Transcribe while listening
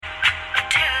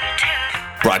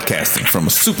Broadcasting from a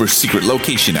super secret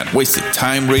location at Wasted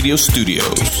Time Radio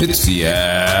Studios. It's the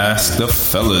Ask the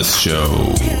Fellas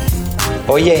Show.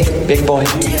 Oye, big boy,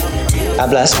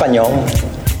 habla español.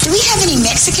 Do we have any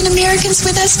Mexican Americans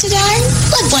with us today?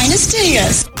 Like Buenos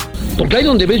Dias. Porque ahí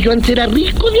donde ves yo antes era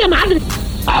rico de a madre.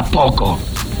 ¿A poco?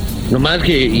 Nomás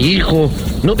que, hijo,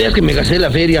 no veas que me gasté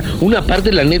la feria. Una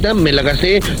parte, la neta, me la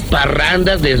gasté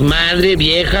parrandas, desmadre,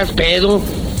 viejas, pedo.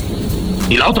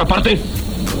 ¿Y la otra parte?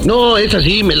 No, esa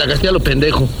sí, me la gasté a lo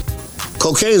pendejo.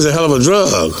 Cocaine's a hell of a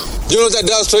drug. You know what that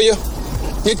does to you?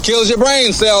 It kills your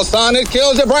brain cells, son. It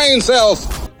kills your brain cells.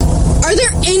 Are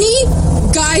there any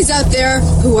guys out there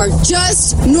who are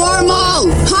just normal,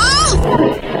 huh?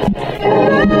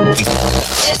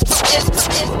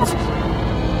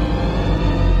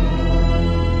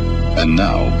 And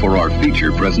now for our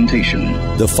feature presentation.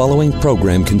 The following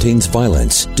program contains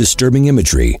violence, disturbing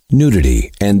imagery,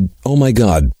 nudity, and, oh my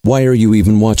God, why are you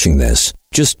even watching this?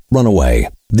 Just run away.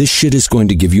 This shit is going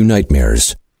to give you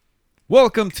nightmares.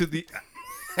 Welcome to the...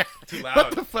 Too loud.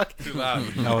 What the fuck? Too loud.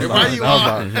 Why are you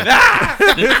on?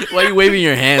 Why are you waving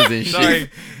your hands and shit?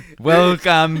 Sorry.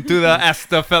 Welcome to the Ask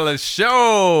the Fellas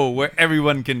Show, where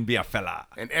everyone can be a fella.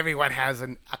 And everyone has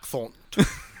an accent.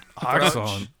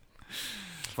 Accent.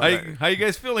 How you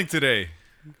guys feeling today?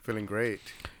 Feeling great.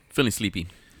 Feeling sleepy.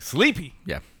 Sleepy?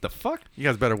 Yeah. The fuck? You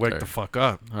guys better wake the fuck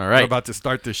up. All right. We're about to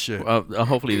start this shit.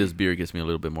 Hopefully this beer gets me a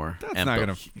little bit more amped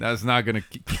up. That's not gonna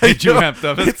get you amped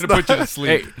up. That's gonna put you to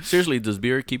sleep. Hey, seriously, does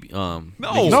beer keep make you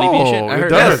No, sleepy and shit? it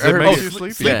does. It makes you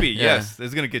sleepy. sleepy. Sleepy, Yeah, yes.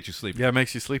 It's gonna get you sleepy. Yeah, it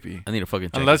makes you sleepy. I need a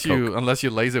fucking check Unless you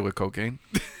laze it with cocaine.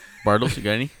 Bartles, you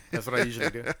got any? That's what I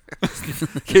usually do.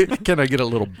 Can I get a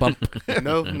little bump?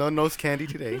 No nose candy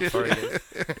today. Sorry, guys.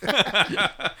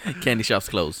 Candy shop's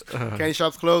closed. Candy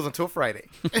shop's closed until Friday.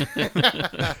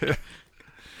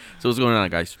 So what's going on,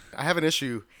 guys? I have an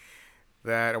issue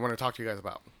that I want to talk to you guys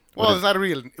about. Well, it's not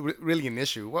really an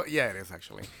issue. Well, yeah, it is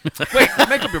actually. Wait,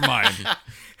 make up your mind.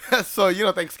 So,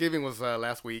 Thanksgiving was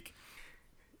last week.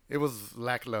 It was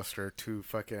lackluster to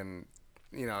fucking,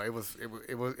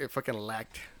 it fucking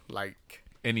lacked like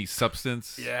any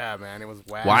substance. Yeah, man, it was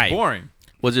whack. Why? It was boring.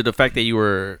 Was it the fact that you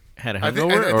had a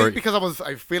hangover? I think because I was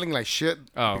feeling like shit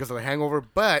because of the hangover,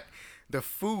 but the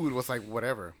food was like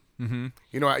whatever.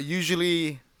 Mm-hmm. I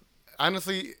usually,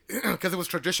 honestly, because it was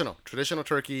traditional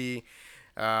turkey,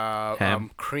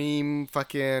 cream,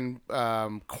 fucking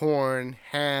corn,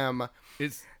 ham. They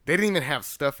didn't even have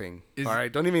stuffing. All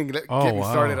right, don't even get me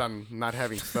started on not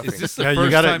having stuffing. Is this the Yeah,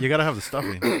 first time? you gotta have the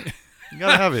stuffing. You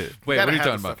gotta have it. Wait, what are you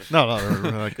talking about? No,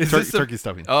 like turkey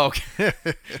stuffing. Oh, okay.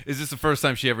 Is this the first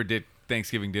time she ever did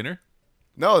Thanksgiving dinner?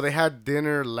 No, they had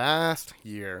dinner last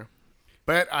year,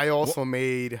 but I also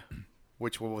made,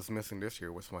 which was missing this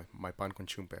year, was my pan con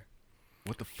chumpe.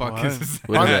 What the fuck is this?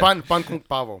 Pan con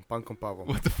pavo. Pan con pavo.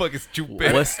 What the fuck is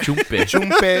chumpe? What's chumpe?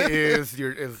 Chumpe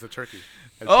is the turkey.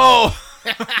 Oh!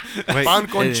 Pan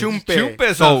con chumpe.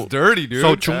 Chumpe sounds dirty, dude.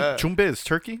 So chumpe is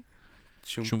turkey?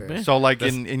 Chumpe. So like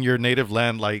in your native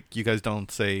land, like you guys don't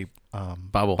say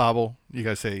babo. You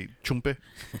guys say chumpe.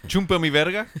 Chumpe mi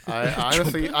verga?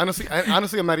 Honestly, I'm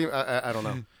not even. I don't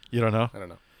know. You don't know? I don't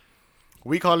know.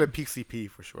 We call it PCP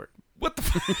for short. What the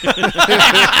fuck?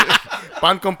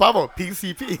 Pan con pavo,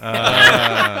 PCP.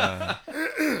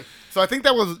 So I think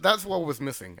that's what was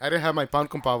missing. I didn't have my pan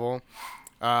con pavo.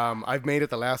 I've made it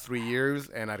the last 3 years,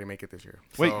 and I didn't make it this year.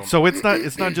 Wait, so it's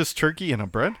not just turkey and a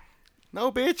bread? No,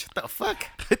 bitch. The fuck?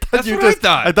 That's what I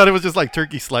thought. I thought it was just like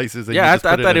turkey slices. And Yeah, I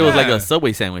thought it was like a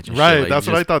Subway sandwich. And right, shit. Like that's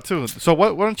what I thought too. So why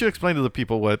don't you explain to the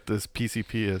people what this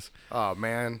PCP is? Oh,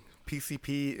 man.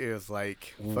 PCP is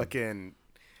like fucking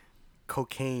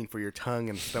cocaine for your tongue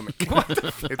and stomach.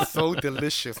 It's so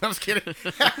delicious. I'm just kidding.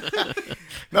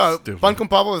 No, pan con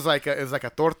pavo is like a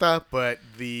torta, but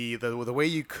the way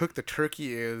you cook the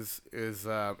turkey is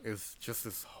just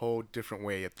this whole different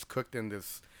way. It's cooked in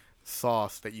this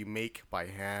sauce that you make by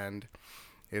hand.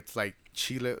 It's like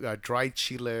chile, dried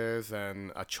chiles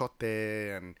and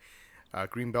achote and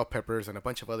green bell peppers and a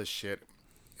bunch of other shit.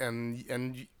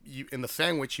 And you in the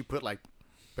sandwich you put like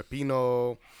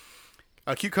pepino,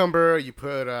 a cucumber. You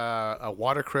put a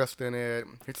watercress in it.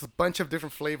 It's a bunch of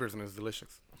different flavors and it's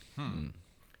delicious.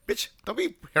 Bitch, don't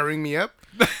be hurrying me up.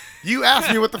 You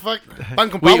asked me what the fuck pan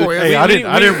con pavo is. Hey, I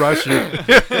didn't rush you.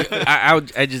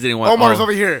 I just didn't want. Omar's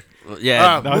over here.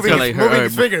 Yeah, moving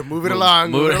his finger. Move it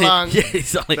along. Yeah,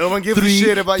 it's like no one gives a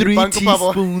shit about your pan con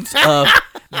pavo. 3 teaspoons of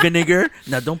vinegar.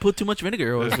 Now, don't put too much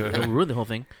vinegar or it'll ruin the whole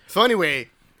thing. So anyway,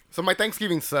 my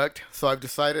Thanksgiving sucked. So I've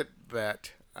decided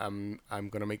that I'm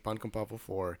gonna make pan con pavo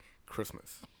for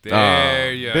Christmas.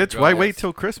 There you bitch, go. why wait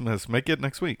till Christmas? Make it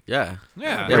next week. Yeah.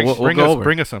 Yeah.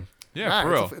 Bring us some. Yeah, for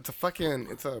real.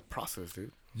 It's a process,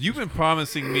 dude. You've been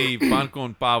promising me pan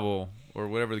con pavo or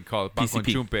whatever they call it, pan con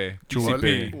chumpe.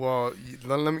 PCP. Well,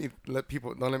 don't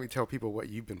let me tell people what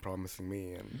you've been promising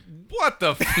me. And what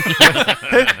the?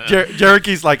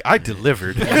 Jericho's like, I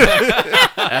delivered.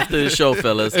 After the show,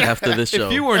 fellas. After the show.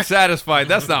 If you weren't satisfied,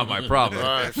 that's not my problem.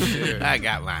 I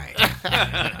got mine.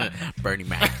 Bernie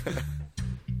Mac.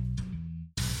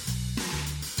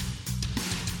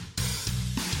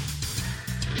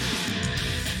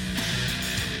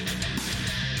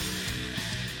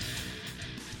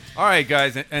 All right,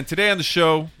 guys, and today on the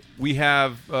show we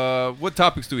have what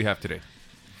topics do we have today?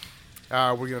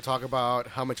 We're going to talk about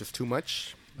how much is too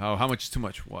much. Oh, how much is too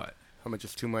much? What? How much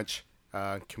is too much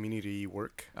community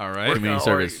work? All right, community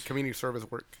service. Community service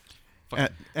work.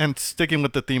 And sticking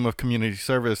with the theme of community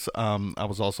service, I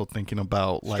was also thinking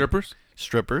about like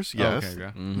strippers. Yes, okay.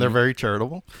 Mm-hmm. They're very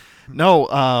charitable. No,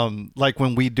 like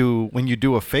when you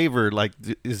do a favor, like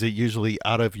is it usually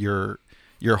out of your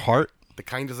heart? The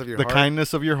kindness of your heart. The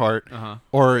kindness of your heart. Uh-huh.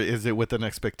 Or is it with an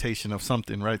expectation of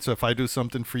something, right? So if I do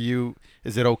something for you,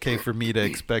 is it okay for me to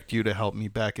expect you to help me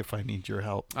back if I need your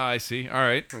help? I see. All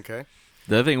right. Okay.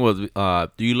 The other thing was,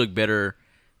 do you look better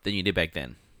than you did back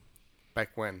then? Back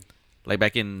when? Like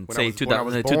back in, when say,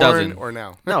 2000 or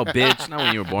now? No, bitch. Not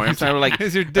when you were born. I'm talking like,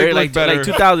 is your dick like, better? like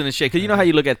 2000 and shit. Because you know how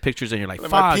you look at pictures and you're like, fuck,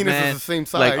 my penis man. is the same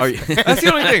size. Like, that's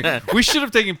the only thing. We should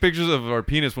have taken pictures of our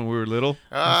penis when we were little. See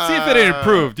if it ain't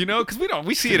improved, you know? Because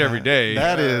we see it every day.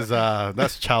 That is,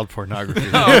 that's child pornography.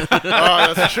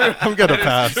 Oh, that's true. I'm going to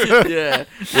pass. Yeah,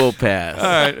 we'll pass. All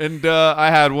right. And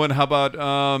I had one. How about,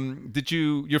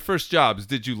 your first jobs,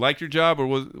 did you like your job or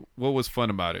what was fun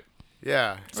about it?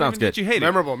 Yeah. Sounds good. Did you hate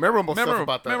memorable stuff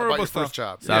about your first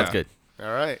job. Sounds good.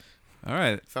 All right.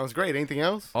 Sounds great. Anything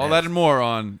else? All that and more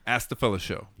on Ask the Fellas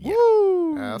Show. Yeah.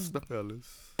 Woo! Ask the Fellas.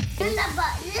 It's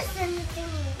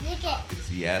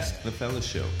the Ask the Fellas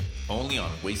Show, only on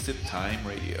Wasted Time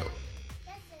Radio.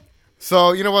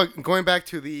 So, you know what? Going back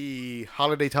to the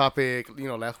holiday topic, you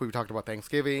know, last week we talked about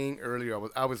Thanksgiving. Earlier,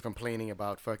 I was complaining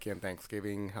about fucking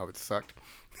Thanksgiving, how it sucked.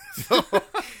 So,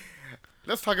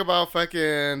 let's talk about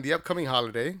fucking the upcoming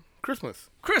holiday, Christmas.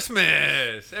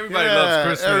 Everybody loves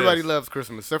Christmas. Everybody loves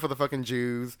Christmas, except for the fucking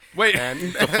Jews. Wait,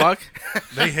 the fuck?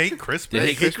 They hate Christmas.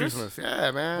 They hate Christmas?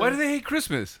 Yeah, man. Why do they hate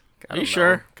Christmas? Are you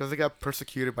sure? Because they got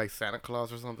persecuted by Santa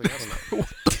Claus or something. I don't know.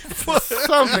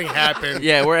 Something happened.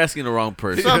 Yeah, we're asking the wrong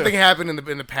person. Something happened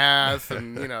in the past,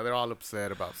 and you know they're all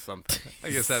upset about something.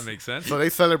 I guess that makes sense. So they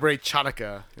celebrate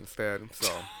Chanukah instead.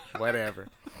 So whatever.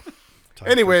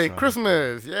 Anyway,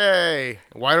 Christmas, yay!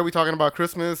 Why are we talking about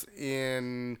Christmas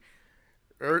in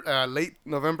late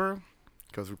November?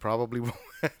 Because we probably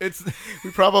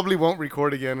won't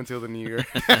record again until the new year.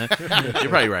 You're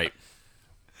probably right.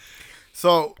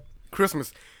 So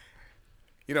Christmas,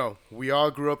 you know, we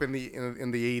all grew up in the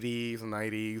 80s and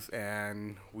 90s,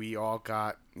 and we all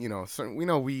got, you know,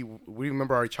 we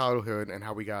remember our childhood and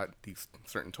how we got these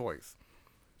certain toys.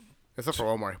 Except for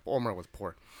Omar. Omar was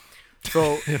poor.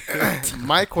 So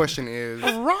my question is,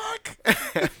 a rock.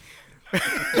 A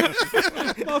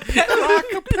pet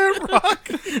rock.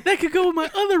 That could go with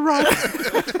my other rock.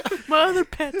 My other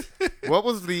pet. What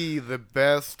was the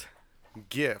best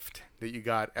gift that you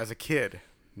got as a kid?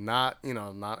 Not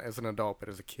as an adult, but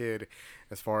as a kid,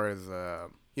 as far as,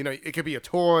 it could be a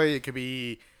toy, it could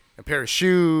be a pair of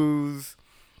shoes,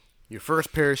 your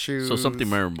first pair of shoes. So something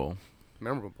memorable.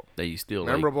 That you still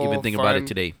memorable, even think fun. about it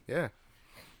today. Yeah.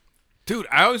 Dude,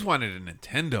 I always wanted a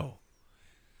Nintendo.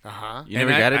 Uh-huh. You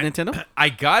never got a Nintendo? I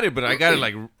got it, but I got it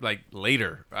like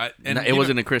later. It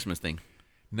wasn't a Christmas thing.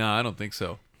 No, I don't think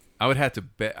so. I would have to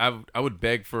I would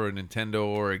beg for a Nintendo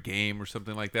or a game or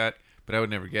something like that, but I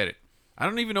would never get it. I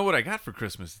don't even know what I got for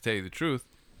Christmas, to tell you the truth.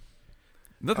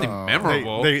 Nothing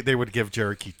memorable. They would give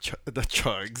Jericho the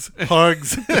chugs.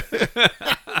 Hugs.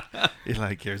 You're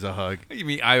like, here's a hug. You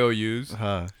mean IOUs?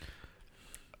 Yeah,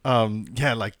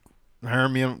 like,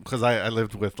 because I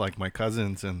lived with, like, my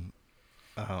cousins, and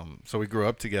so we grew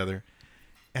up together.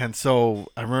 And so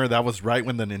I remember that was right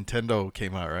when the Nintendo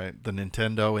came out, right? The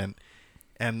Nintendo,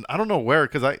 and I don't know where,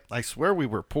 because I swear we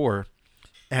were poor,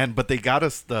 but they got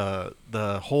us the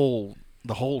whole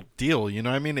deal, you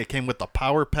know what I mean? It came with the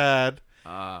power pad,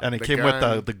 and it came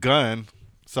gun. With the gun.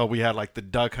 So we had like the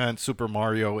Duck Hunt, Super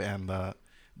Mario, and the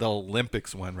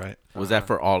Olympics one, right? Was that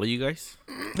for all of you guys?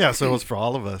 Yeah, so it was for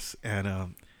all of us,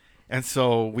 and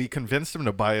so we convinced them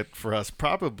to buy it for us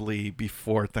probably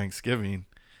before Thanksgiving,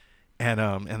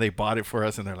 and they bought it for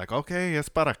us, and they're like, okay, it's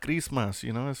para Christmas,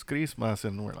 you know, it's Christmas,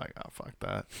 and we're like, oh, fuck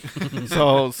that.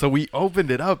 so we opened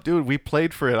it up, dude. We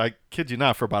played for it, I kid you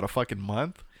not, for about a fucking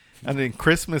month. And then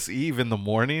Christmas Eve in the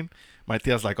morning, my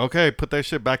tia's like, okay, put that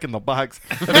shit back in the box.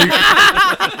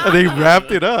 And they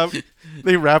wrapped it up.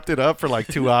 They wrapped it up for like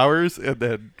 2 hours, and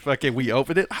then fucking we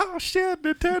opened it. Oh shit,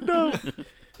 Nintendo!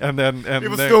 And it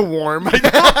was still warm.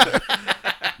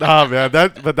 Nah, man,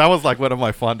 that was like one of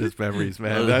my fondest memories,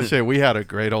 man. That shit, we had a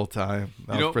great old time.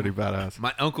 That was pretty badass.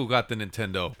 My uncle got the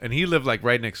Nintendo, and he lived like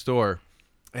right next door.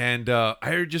 And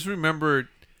I just remember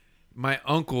my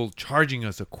uncle charging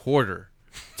us $0.25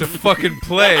 to fucking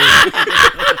play.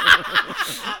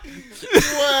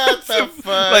 What the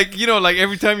fuck? Like, you know, like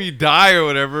every time you die or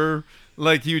whatever,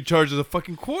 like he would charge us a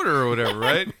fucking quarter or whatever,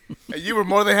 right? And you were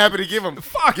more than happy to give him.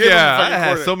 Fuck give yeah, him I had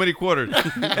quarter. so many quarters.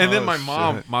 And then my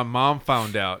mom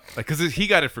found out, like, because he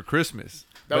got it for Christmas.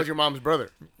 That was your mom's brother.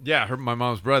 Yeah, my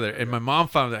mom's brother. And my mom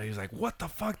found out. He was like, what the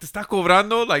fuck? Te está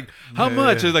cobrando? Like, how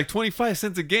much? It was like 25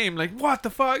 cents a game. Like, what the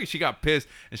fuck? And she got pissed,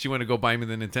 and she went to go buy me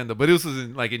the Nintendo. But this was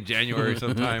in January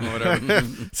sometime or whatever.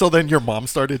 So then your mom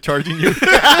started charging you?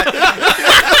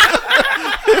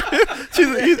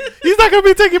 He's not going to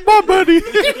be taking my money.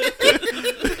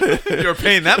 You're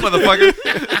paying that motherfucker.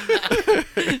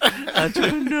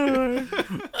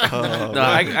 No,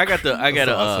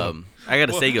 I got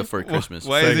a Sega for Christmas.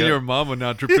 Why isn't your mom an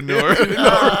entrepreneur?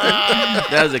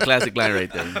 That was a classic line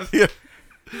right there. Yeah.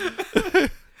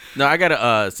 No, I got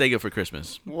a Sega for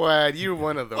Christmas. What? You're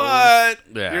one of those. What?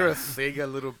 Yeah. You're a Sega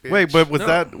little bitch. Wait, but was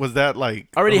that like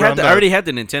I already had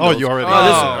the Nintendo. Oh, you already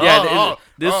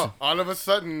all of a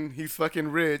sudden he's fucking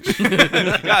rich. He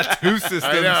got 2 systems.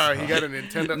 I know, he got a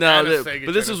Nintendo and a Sega.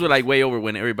 But this was like way over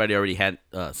when everybody already had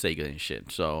Sega and shit.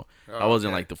 So I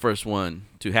wasn't like the first one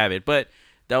to have it. But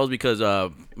that was because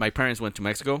my parents went to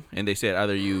Mexico, and they said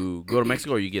either you go to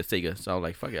Mexico or you get Sega. So I was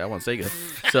like, fuck it, I want Sega.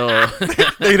 So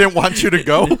they didn't want you to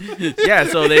go? Yeah,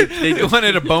 so they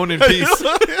wanted a bone in peace.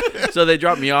 So they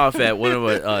dropped me off at one of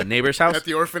a neighbor's house. At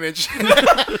the orphanage.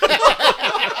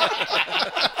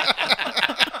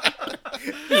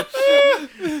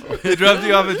 They dropped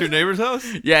you off at your neighbor's house?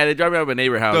 Yeah, they dropped me off at a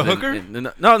neighbor's house. The hooker?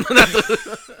 No, not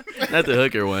the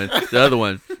hooker one. The other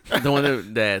one. The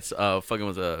one that's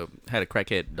fucking had a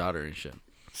crackhead daughter and shit.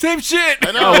 Same shit.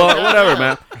 I know. Oh, well, whatever,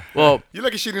 man. Well, you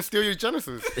lucky she didn't steal your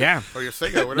Genesis. Yeah. Or your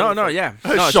Sega. Whatever. No, yeah.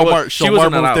 No,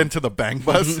 Shomar moved into the bang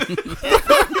bus.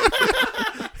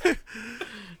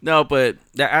 No, but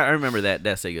I remember that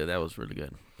Sega. That was really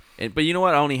good. But you know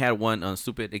what? I only had one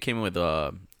stupid. It came in with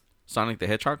Sonic the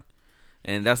Hedgehog,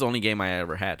 and that's the only game I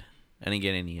ever had. I didn't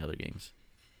get any other games.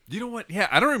 You know what? Yeah,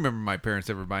 I don't remember my parents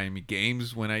ever buying me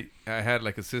games when I had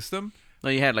like a system. No,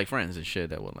 you had like friends and shit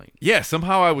that were like. Yeah,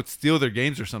 somehow I would steal their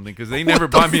games or something because they never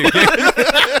bought me a game.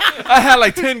 I had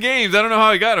like 10 games. I don't know how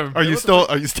I got them. Are you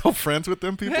still friends with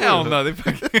them people? Hell no, they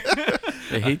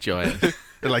hate your ass.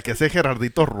 They're like, ese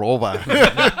Gerardito roba.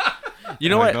 You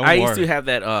know what? No I more. used to have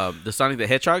that the Sonic the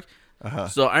Hedgehog.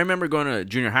 So I remember going to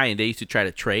junior high and they used to try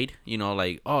to trade. You know,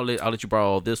 like, oh, I'll let you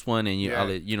borrow this one, and I'll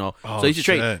let, Oh, so they used to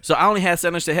trade. So I only had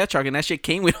Sonic the Hedgehog, and that shit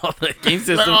came with all the game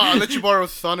systems. Like, I'll let you borrow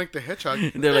Sonic the Hedgehog.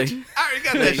 And they're like, I already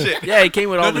got that shit. Yeah, it came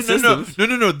with all the systems.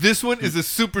 No. This one is a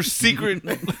super secret,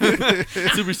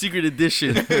 super secret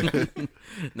edition.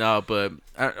 No, but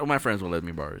my friends will let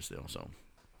me borrow it still. So,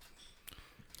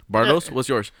 Bartos, what's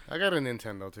yours? I got a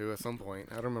Nintendo too at some point.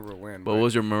 I don't remember when. But what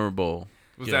was your memorable?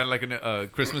 Was that like a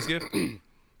Christmas gift?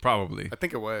 Probably. I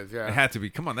think it was, yeah. It had to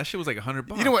be. Come on, that shit was like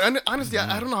 $100. You know what? Honestly,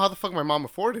 I don't know how the fuck my mom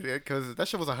afforded it because that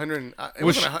shit was 100. I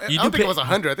don't think it was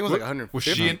 100. I think it was like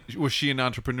 150. Was she an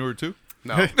entrepreneur too?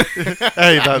 No.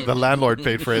 Hey, the landlord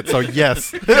paid for it, so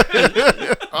yes. Wait.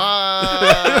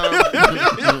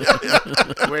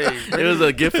 It was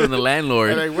a gift from the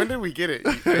landlord. Like, when did we get it?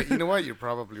 You know what? You're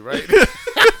probably right.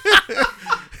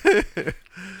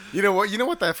 You know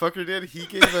what that fucker did? He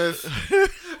gave us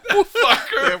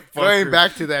fucker. Going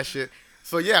back to that shit.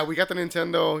 So yeah, we got the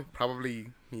Nintendo. Probably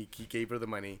he gave her the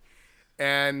money.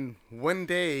 And one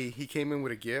day he came in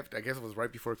with a gift. I guess it was right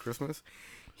before Christmas.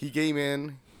 He came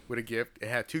in with a gift. It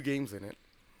had 2 games in it.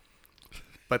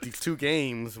 But these 2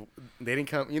 games, they didn't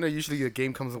come. You know, usually the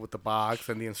game comes with the box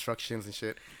and the instructions and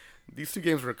shit. These 2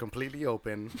 games were completely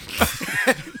open.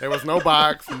 There was no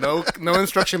box, no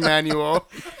instruction manual.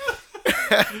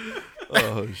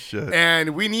 Oh shit!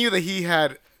 And we knew that he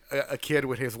had a kid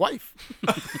with his wife.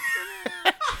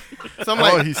 So I'm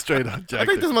like, he straight up jacked I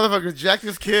think this motherfucker jacked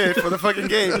his kid for the fucking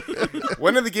game.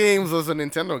 One of the games was a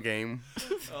Nintendo game.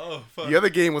 Oh fuck! The other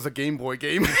game was a Game Boy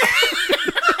game.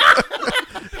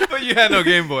 But you had no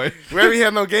Game Boy. We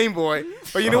had no Game Boy.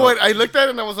 But you know what? I looked at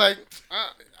it and I was like,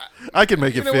 I can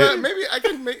make it You know fit. what? Maybe I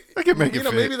can make it You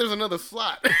know, fit. maybe there's another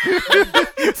slot.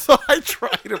 So I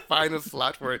tried to find a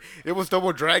slot for it. It was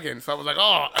Double Dragon. So I was like,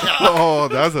 oh, Oh,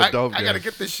 that's a dope I gotta game.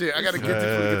 get this shit. I gotta get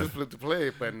this flip to play.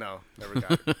 But no, never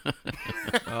got it.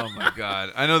 Oh my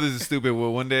god! I know this is stupid.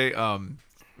 Well, one day,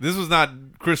 this was not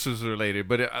Christmas related,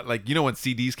 but like you know when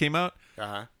CDs came out,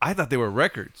 I thought they were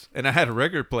records, and I had a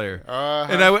record player,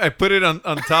 and I put it on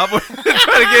top of trying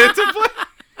to get it to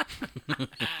play.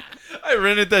 I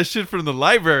rented that shit from the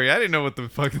library. I didn't know what the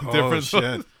fucking difference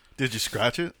was. Did you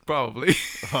scratch it? Probably.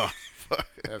 Oh, fuck.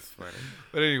 That's funny.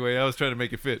 But anyway, I was trying to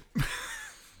make it fit.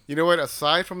 You know what?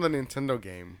 Aside from the Nintendo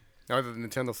game, or the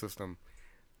Nintendo system,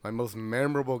 my most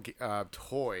memorable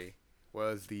toy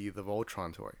was the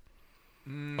Voltron toy.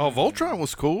 Oh, Voltron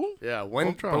was cool. Yeah,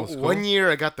 Voltron was cool. one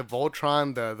year I got the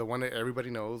Voltron, the one that everybody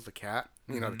knows, the cat.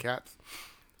 You know, the cats.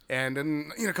 And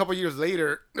then a couple years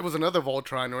later, there was another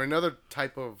Voltron or another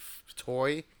type of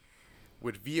toy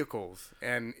with vehicles,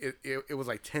 and it was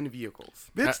like 10 vehicles.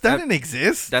 Bitch, that didn't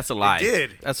exist. That's a lie. It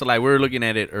did. That's a lie. We were looking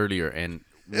at it earlier, and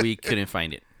we couldn't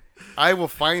find it. I will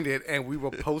find it, and we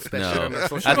will post that No. shit on our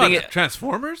social I think media.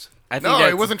 Transformers? No,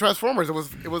 it wasn't Transformers. It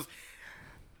was.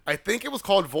 I think it was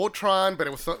called Voltron, but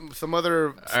it was some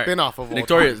other spin-off of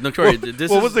Voltron. Notorious.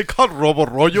 This was it called? Robo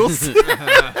Royos?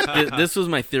 This was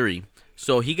my theory.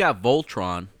 So he got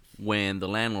Voltron when the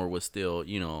landlord was still,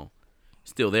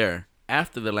 still there.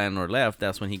 After the landlord left,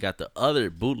 that's when he got the other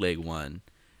bootleg one,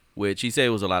 which he said it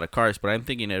was a lot of cars, but I'm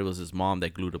thinking that it was his mom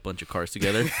that glued a bunch of cars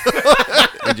together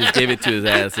and just gave it to his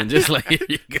ass and just like, here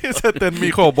you go. Ese ten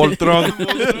mijo Voltron.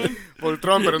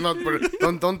 Voltron,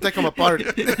 but don't take them apart.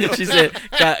 She said,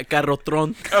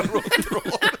 Carrotron.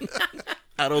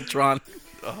 Carrotron.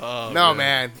 Oh, no,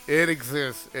 man, it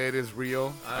exists. It is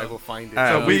real. I will find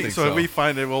it. So if we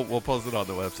find it, we'll post it on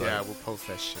the website. Yeah, we'll post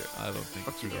that shit. I don't think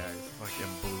Fuck you guys.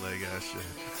 Fucking bootleg ass shit.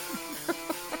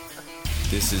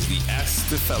 This is the Ask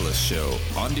the Fellas show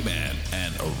on demand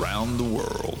and around the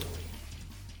world.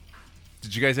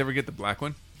 Did you guys ever get the black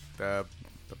one? The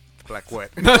black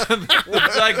what? The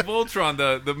black Voltron,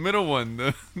 the middle one,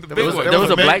 the big one. There was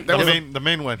a black. The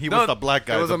main one. He was the black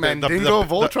guy. There was the a Mandingo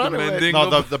Voltron.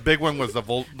 No, the big one was the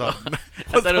Volt. I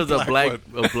thought it was a black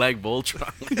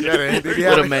Voltron. Yeah, did he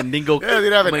with have a Mandingo. Yeah, did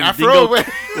he have an Mandingo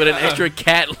afro? with an extra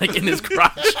cat like in his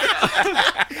crotch.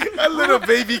 A little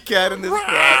baby cat in his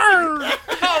crotch.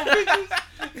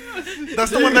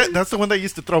 That's the one that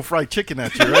used to throw fried chicken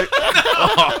at you, right?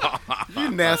 You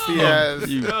nasty ass.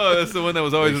 No, that's the one that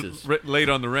was always late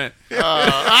on the rent.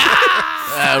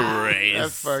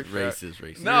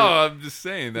 Racist. No, I'm just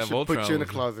saying that should Voltron. put you in the was-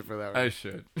 closet for that. I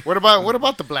should. What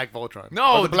about the black Voltron?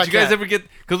 No, Or the did black you guys cat? ever get?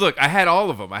 Because look, I had all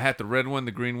of them. I had the red one,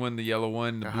 the green one, the yellow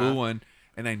one, the blue one,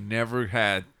 and I never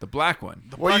had the black one.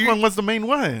 The black one was the main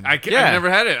one. I never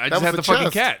had it. I just was had the the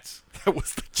fucking chest. cats. That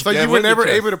was the So Yeah, you were with the never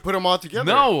chest. able to put them all together?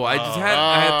 No, I just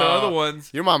had the other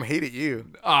ones. Your mom hated you.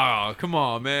 Oh, come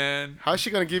on, man. How's she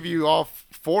gonna give you all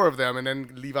four of them and then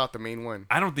leave out the main one?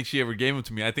 I don't think she ever gave them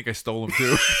to me. I think I stole them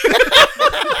too.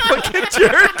 Fucking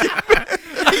jerk.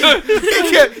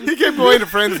 he kept going to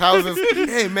friends' houses.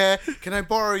 Hey man, can I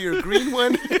borrow your green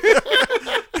one?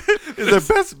 It's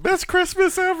the best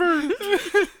Christmas ever. Did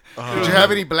you have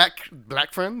any black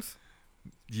friends?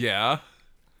 Yeah.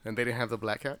 And they didn't have the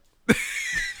black cat?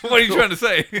 What are you trying to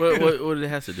say? What did it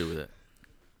have to do with it?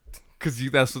 Because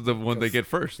that's the one they get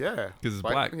first. Yeah. Because it's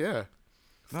black. Yeah.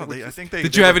 No, I think they.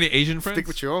 Did you have any Asian friends? Stick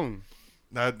with your own.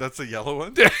 That's a yellow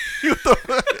one.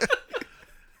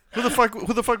 Who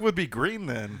the fuck would be green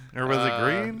then? Or was it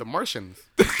green? The Martians.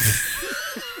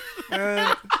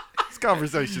 Man, this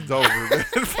conversation's over, man.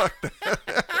 Fuck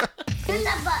that.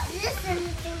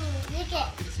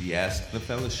 It's the Ask the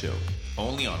Fellas show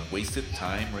only on Wasted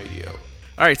Time Radio.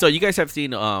 All right, so you guys have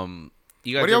seen Why do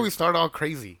you always start all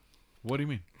crazy? What do you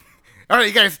mean? All right,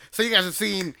 you guys. So you guys have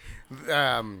seen,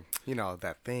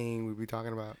 that thing we be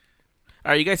talking about.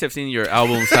 All right, you guys have seen your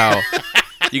albums, how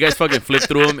you guys fucking flip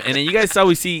through them, and then you guys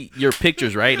always see your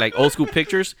pictures, right? Like old school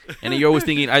pictures, and then you're always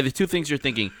thinking either two things you're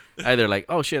thinking, either like,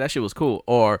 oh shit, that shit was cool,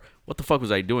 or what the fuck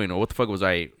was I doing, or what the fuck was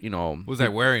I, was I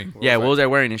wearing? Yeah, what was I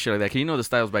wearing and shit like that. Cause the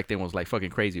styles back then was like fucking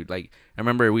crazy. Like I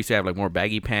remember we used to have like more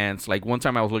baggy pants. Like one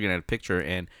time I was looking at a picture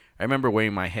and I remember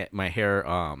wearing my hair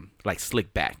like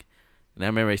slick back. And I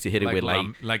remember I used to hit it with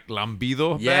like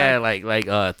lambido. Yeah,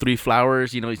 like 3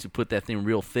 flowers. You used to put that thing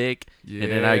real thick. Yeah.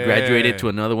 And then I graduated to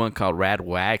another one called Rad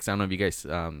Wax. I don't know if you guys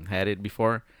had it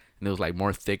before. And it was like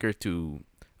more thicker to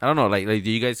I don't know. Like,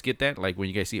 do you guys get that? Like when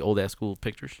you guys see old ass school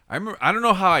pictures? I remember. I don't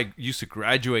know how I used to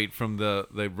graduate from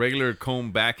the regular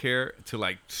comb back hair to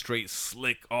like straight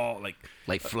slick, all like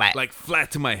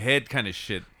flat to my head kind of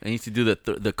shit. I used to do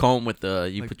the comb with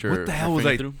the put your. What the hell was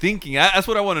I thinking? That's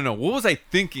what I want to know. What was I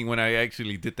thinking when I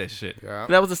actually did that shit? Yeah.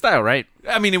 That was the style, right?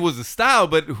 I mean, it was the style,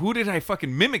 but who did I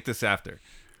fucking mimic this after?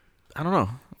 I don't know.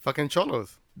 Fucking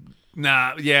cholos.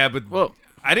 Nah, yeah, but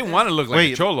I didn't want to look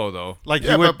like a cholo though. Like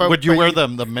would you wear the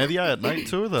media at night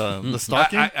too? The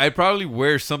stocking? I probably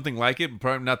wear something like it, but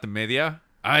probably not the media.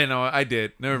 I know, I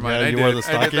did. Never mind. Yeah, you wore the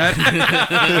stocking.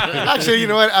 Actually, you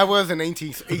know what? I was in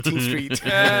 18th Street.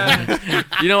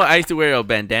 You know what? I used to wear a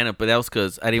bandana, but that was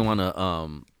because I didn't want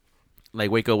to like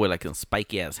wake up with like some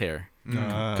spiky ass hair.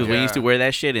 Because when you used to wear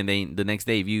that shit, and then the next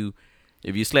day if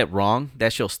you slept wrong,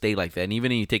 that shit'll stay like that. And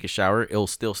even if you take a shower, it'll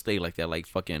still stay like that, like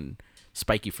fucking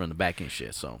spiky from the back and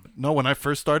shit. So no, when I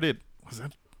first started,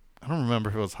 I don't remember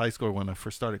if it was high school or when I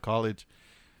first started college.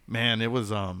 Man, it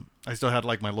was I still had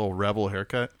like my little rebel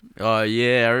haircut. Oh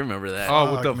yeah, I remember that.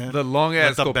 Oh, with the long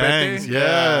ass bangs,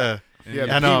 yeah.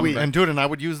 And dude, and I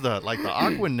would use the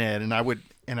Aqua Net, and I would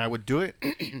do it,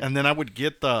 and then I would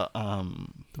get the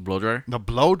blow dryer. The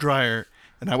blow dryer,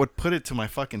 and I would put it to my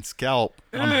fucking scalp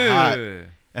on hot,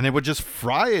 and it would just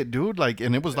fry it, dude. Like,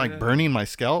 and it was like burning my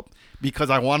scalp because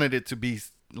I wanted it to be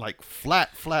like flat.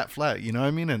 You know what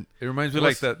I mean? And it reminds me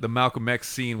like the Malcolm X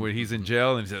scene where he's in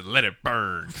jail and he said, "Let it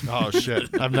burn." Oh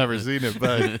shit, I've never seen it,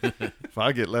 but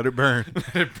fuck it, let it burn.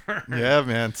 Let it burn. Yeah,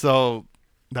 man. So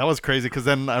that was crazy because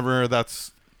then I remember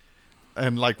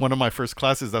and like one of my first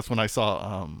classes, that's when I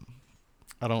saw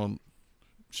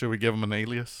should we give him an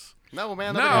alias? No,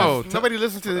 man. Nobody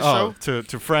listens to this show.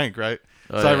 To Frank, right?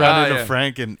 So I ran into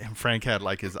Frank, and Frank had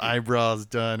like his eyebrows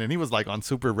done, and he was like on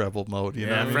super rebel mode, you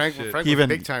know. Frank was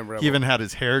big time rebel. He even had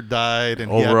his hair dyed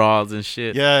and overalls and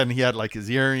shit. Yeah, and he had like his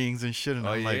earrings and shit. And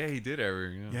I'm like, he did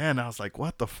everything. Yeah, and I was like,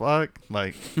 what the fuck?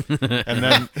 Like, and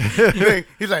then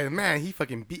he's like, man, he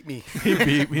fucking beat me. He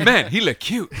beat me. Man, he looked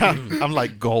cute. I'm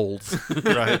like goals,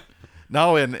 right?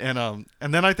 No, and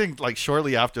then I think like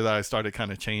shortly after that I started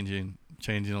kind of changing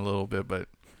a little bit, but.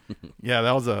 Yeah,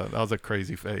 that was a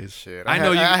crazy phase. Shit, I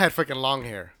had fucking long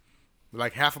hair,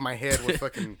 like half of my head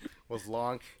was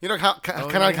long. You know how kind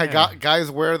of like how guys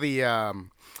wear the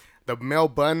male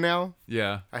bun now.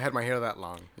 Yeah, I had my hair that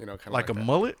long. You know, kind of like a that.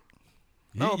 mullet.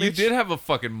 No, you did have a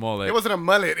fucking mullet. It wasn't a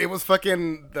mullet. It was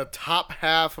fucking the top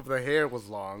half of the hair was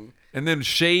long, and then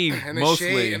shaved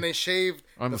mostly, and then shaved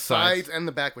on the sides and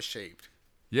the back was shaved.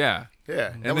 Yeah.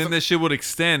 Yeah. And then this shit would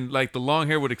extend, like the long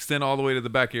hair would extend all the way to the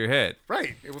back of your head.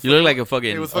 Right. You look like a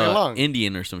fucking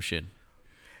Indian or some shit.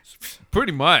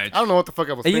 Pretty much. I don't know what the fuck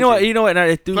I was thinking. You know what? And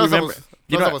I do remember.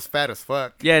 I was fat as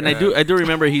fuck. Yeah, and I do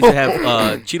remember he used to have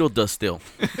Cheeto dust still.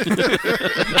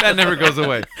 That never goes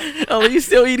away. Oh, you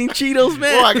still eating Cheetos,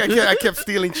 man? Well, I kept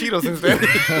stealing Cheetos instead.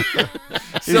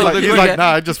 He's like,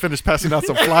 nah, I just finished passing out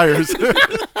some flyers.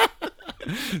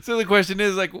 So the question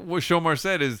is, like what Shomar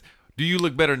said is, do you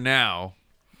look better now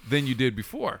than you did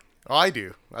before? Oh, I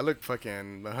do. I look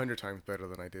fucking 100 times better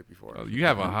than I did before. Well, you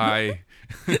have a high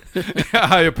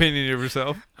opinion of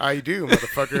yourself. I do,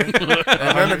 motherfucker.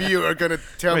 And none of you are going to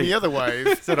tell me otherwise.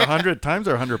 Is it 100 times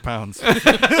or 100 pounds? I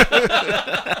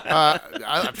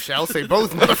shall say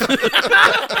both, motherfucker.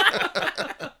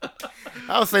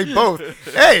 I'll say both.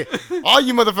 Hey, all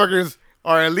you motherfuckers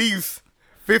are at least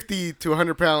 50 to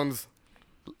 100 pounds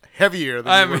heavier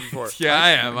than you were before. Yeah, I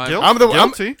am. I'm the only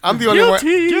one. I'm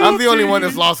the only one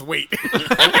that's lost weight.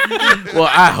 Well,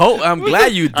 I'm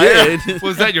glad you did.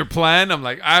 Was that your plan? I'm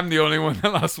like, I'm the only one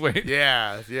that lost weight.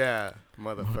 Yeah,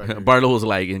 motherfucker. Barlow was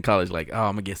like in college, like, oh,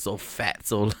 I'm gonna get so fat,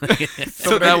 so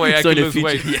that way I can lose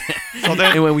weight. Yeah. So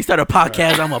then, and when we start a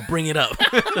podcast, I'm gonna bring it up.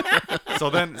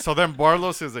 So then,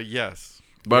 Barlos is a yes.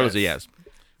 Barlow's a yes.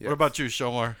 What about you,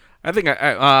 Shomar? I think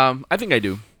I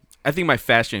do. I think my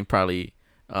fashion probably.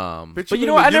 But you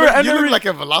know what? I never looked like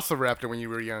a velociraptor when you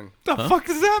were young. The fuck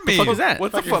does that mean? The fuck is that?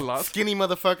 What's a velociraptor? Skinny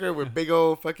motherfucker with big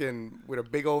old with a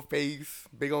big old face,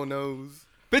 big old nose.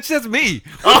 Bitch, that's me.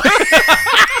 Oh.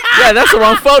 Yeah, that's the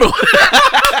wrong photo.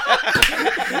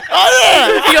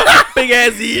 Oh yeah, big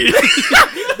ass ears,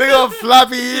 big old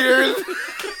floppy ears.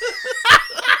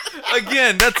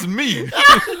 Again, that's me.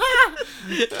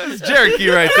 That's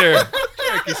Jericho right there.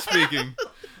 Jericho speaking.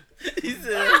 He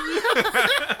said,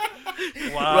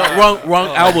 wow.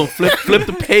 Wrong album. Flip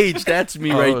the page. That's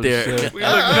me right there. Shit. We look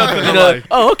nothing alike.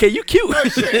 Oh, okay. You cute. Oh,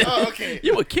 shit. Oh, okay.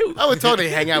 You were cute. I would totally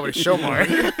hang out with Shomar.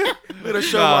 Little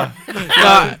show.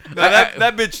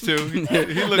 That bitch too.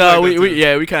 He looked no,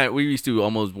 like we used to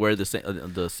almost wear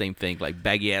the same thing, like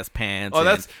baggy ass pants. Oh,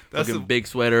 that's fucking big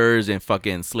sweaters and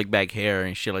fucking slick back hair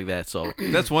and shit like that. So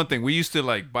that's one thing. We used to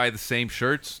like buy the same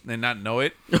shirts and not know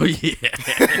it. Oh yeah.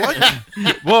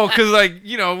 What? Well, because like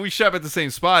we shop at the same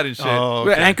spot and shit. Oh,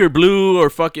 okay. Anchor Blue or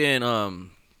fucking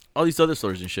all these other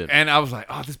stores and shit. And I was like,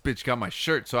 oh, this bitch got my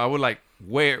shirt, so I would like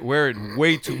wear it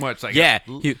way too much. Like, yeah,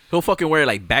 he'll fucking wear it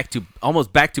like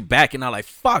almost back to back, and I'm like,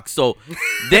 fuck. So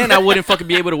then I wouldn't fucking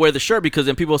be able to wear the shirt because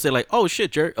then people will say like, oh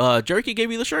shit, Jerky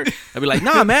gave you the shirt. I'd be like,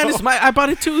 nah, man, I bought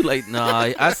it too. Like,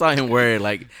 nah, I saw him wear it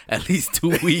like at least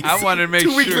 2 weeks. I wanted to make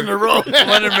 2 weeks in a row. I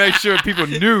wanted to make sure people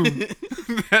knew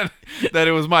that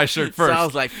it was my shirt first. So I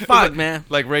was like, fuck, man.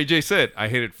 Like Ray J said, I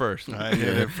hit it first.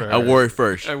 I wore it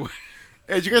first.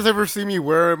 Hey, did you guys ever see me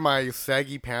wear my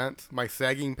sagging pants?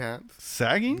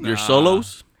 Sagging? Your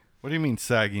solos? What do you mean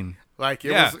sagging? Like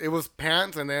it was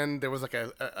pants, and then there was like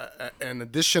an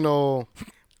additional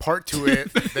part to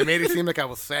it that made it seem like I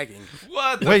was sagging.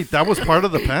 What? Wait, that was part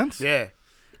of the pants? Yeah,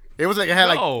 it was like I had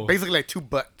like basically like 2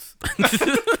 butts.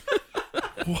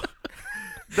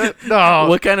 No.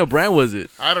 What kind of brand was it?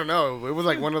 I don't know. It was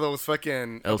like one of those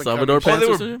fucking El Salvador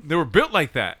pants. They were built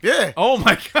like that. Yeah. Oh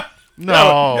my god.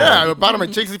 No. Yeah, I bought them at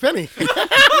JCPenney.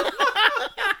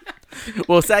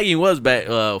 Well, sagging was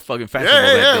fucking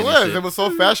fashionable. Yeah, it was. It was so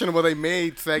fashionable they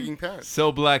made sagging pants.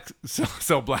 Cell Block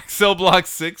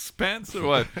 6 pants or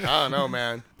what? I don't know,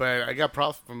 man. But I got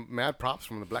mad props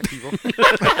from the black people.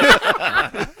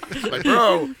 Like,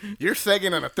 bro, you're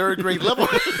sagging on a 3rd grade level.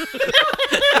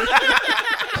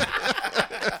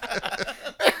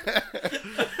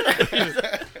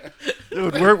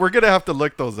 Dude, we're gonna have to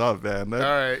look those up, man. All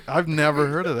right. I've never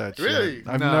heard of that shit. Really?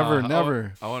 I've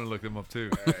never. I want to look them up too.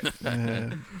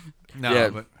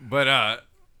 Right. But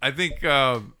I think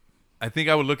I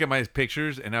would look at my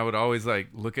pictures and I would always like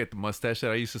look at the mustache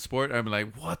that I used to sport. I'd be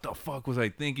like, what the fuck was I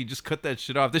thinking? Just cut that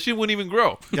shit off. This shit wouldn't even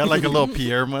grow. You got like a little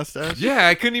Pierre mustache? Yeah,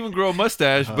 I couldn't even grow a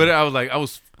mustache, but I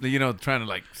was trying to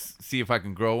like see if I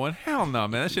can grow one. Hell no,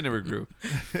 man, that shit never grew.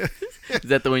 Is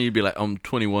that the one you'd be like, I'm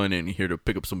 21 and here to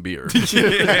pick up some beer?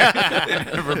 Yeah, they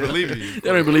never believe you. They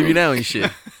don't believe you now and shit.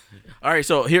 All right,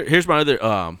 so here's my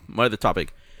other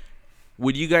topic.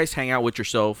 Would you guys hang out with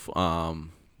yourself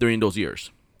during those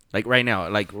years? Like right now,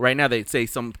 they say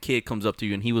some kid comes up to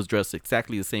you and he was dressed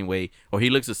exactly the same way, or he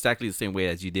looks exactly the same way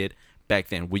as you did back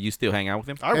then. Would you still hang out with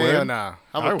him? I would. Hell nah.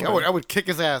 I would kick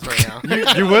his ass right now.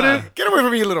 You wouldn't? Get away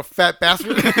from me, you little fat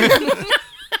bastard.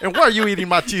 And why are you eating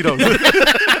my Cheetos?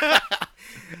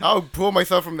 I would pull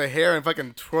myself from the hair and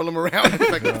fucking twirl him around.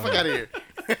 Like, get the fuck out of here.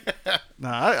 Nah,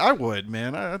 I would,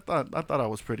 man. I thought I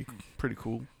was pretty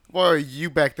cool. Well, you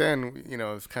back then,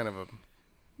 it's kind of a...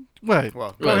 Wait.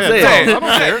 Well, go ahead. I don't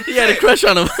care. He had a crush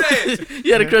on him.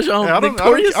 He had a crush on him.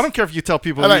 I don't care if you tell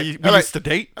people we used to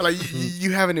date.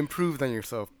 You haven't improved on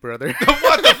yourself, brother.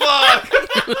 What the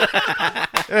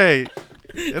fuck? Hey,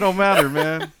 it don't matter,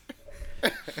 man.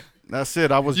 That's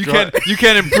it. You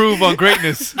can't improve on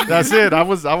greatness. That's it. I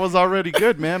was already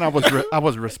good, man. I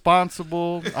was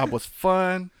responsible. I was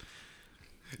fun.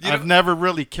 I've never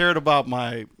really cared about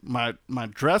my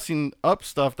dressing up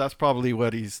stuff. That's probably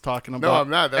what he's talking about. No, I'm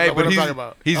not. That's not what I'm talking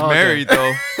about. He's married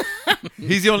though.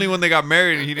 He's the only one that got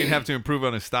married, and he didn't have to improve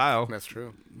on his style. That's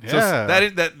true. So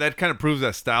that kind of proves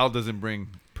that style doesn't bring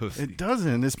pussy. It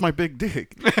doesn't. It's my big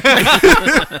dick.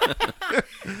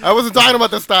 I wasn't talking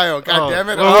about the style. God damn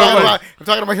it! I'm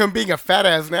talking about him being a fat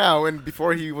ass now, and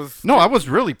before he was. No, I was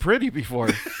really pretty before.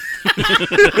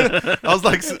 I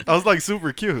was like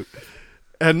super cute.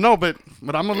 And no, but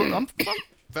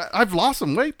I've lost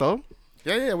some weight though.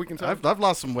 Yeah, we can talk. I've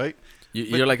lost some weight.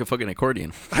 You're like a fucking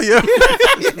accordion. Yeah.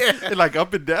 Like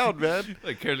up and down, man.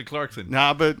 Like Kelly Clarkson.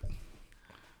 Nah, but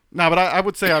I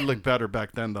would say I looked better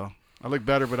back then though. I looked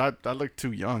better, but I looked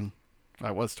too young. I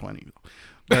was 20.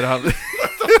 But what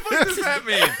the fuck does that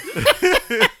mean?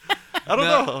 I don't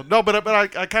know. No, but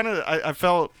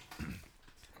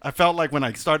I felt like when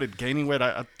I started gaining weight,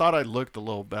 I thought I looked a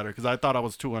little better because I thought I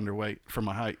was too underweight for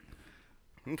my height.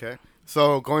 Okay.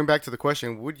 So going back to the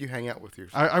question, would you hang out with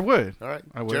yourself? I would. All right.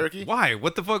 I would. Cherokee? Why?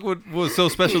 What the fuck was so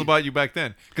special about you back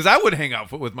then? Because I would hang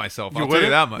out with myself. I'll tell you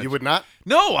that much. You would not?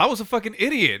 No, I was a fucking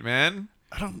idiot, man.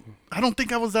 I don't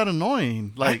think I was that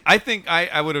annoying. Like I think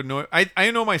I would annoy.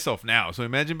 I know myself now. So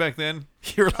imagine back then.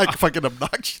 You're like fucking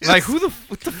obnoxious. Like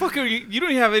what the fuck are you? You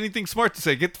don't even have anything smart to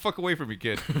say. Get the fuck away from me,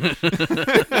 kid.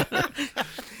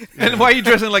 And why are you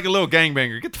dressing like a little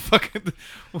gangbanger? Get the fuck.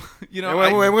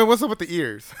 Wait, what's up with the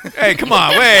ears? Hey, come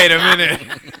on, wait a minute.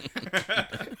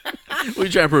 What are you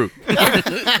trying to prove?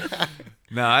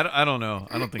 No, I don't know.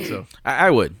 I don't think so. I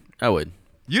would. I would.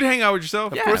 You'd hang out with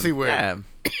yourself? Of course he would. Yeah.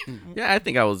 Yeah, I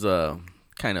think I was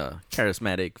kind of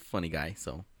charismatic, funny guy,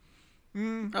 so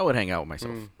I would hang out with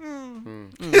myself.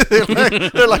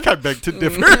 They're like, I beg to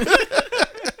differ.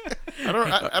 I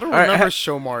don't remember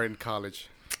Shomar in college.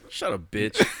 Shut up,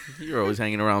 bitch. You're always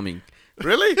hanging around me.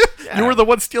 Really? Yeah. You were the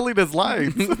one stealing his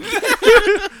lines.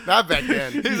 Not back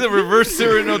then. He's a reverse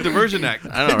Cyrano diversion act.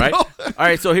 I know, right? All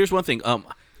right, so here's one thing.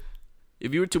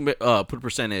 If you were to put a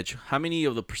percentage, how many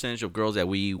of the percentage of girls that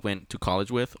we went to college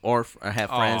with or have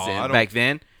friends back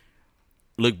then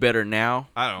look better now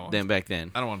than back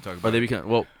then? I don't want to talk about it. They become,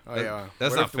 well, that's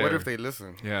what not fair. What if they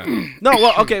listen? Yeah. No,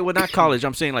 well, okay, well, not college.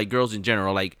 I'm saying like girls in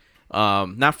general, like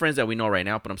not friends that we know right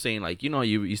now, but I'm saying like, you know,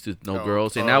 you used to know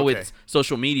girls, and now with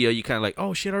social media, you kind of like,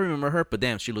 oh shit, I remember her, but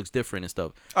damn, she looks different and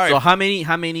stuff. All right. So how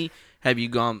many have you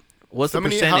gone? What's the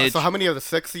percentage? How many of the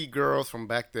sexy girls from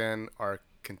back then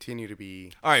continue to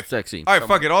be sexy? All right,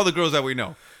 fuck it. All the girls that we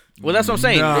know. Well, that's what I'm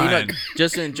saying. You know,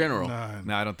 just in general.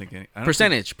 No, I don't think any.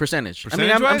 Percentage. I mean,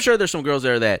 I'm sure there's some girls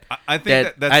there that I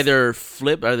think that either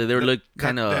flip, either they look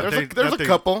kind of. There's a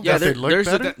couple. Yeah, there's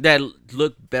that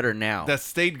look better now. That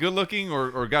stayed good looking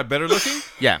or got better looking.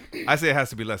 Yeah, I say it has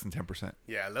to be less than 10%.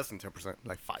 Yeah, less than 10%,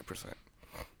 like 5%.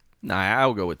 Nah, I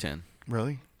would go with 10.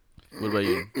 Really? What about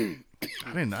you?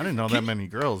 I didn't know that many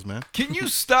girls, man. Can you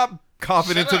stop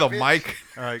coughing into the mic?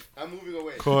 All right. I'm moving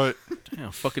away. Cut.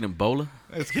 Damn, fucking Ebola.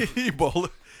 Ebola.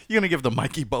 You're gonna give the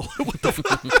mic Ebola? What the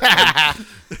fuck?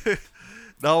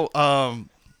 No.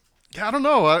 Yeah, I don't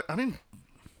know. I didn't.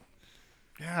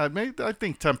 Yeah, I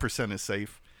think 10% is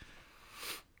safe.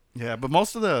 Yeah, but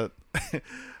most of the.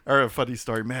 Or a funny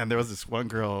story, man. There was this one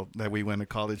girl that we went to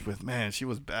college with. Man, she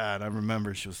was bad. I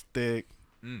remember she was thick.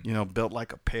 You know, built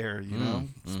like a pear. You know,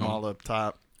 small up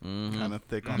top, kind of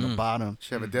thick on the bottom.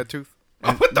 She have a dead tooth?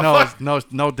 What the fuck?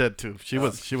 No dead tooth. She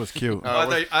was cute.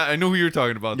 I knew who you were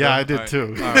talking about. Yeah, though. I did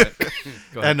too. All right.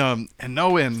 Go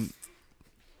ahead.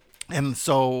 And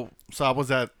so I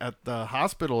was at the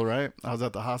hospital, right? I was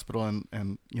at the hospital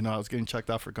and you know, I was getting checked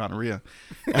out for gonorrhea.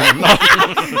 And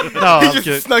you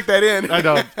just snuck that in. I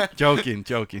know,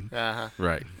 joking. Uh-huh.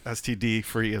 Right. STD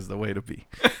free is the way to be.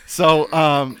 So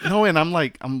and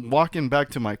I'm walking back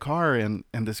to my car and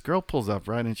this girl pulls up,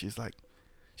 right? And she's like,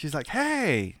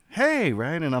 hey,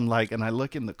 right? And I'm like, and I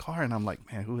look in the car and I'm like,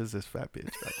 man, who is this fat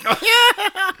bitch?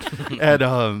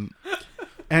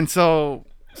 And so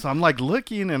I'm like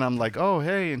looking and I'm like, oh,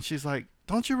 hey. And she's like,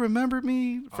 don't you remember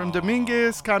me from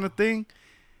Dominguez kind of thing?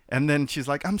 And then she's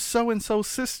like, I'm so-and-so's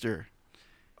sister.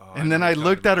 And then I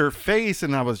looked at her face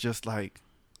and I was just like,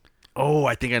 oh,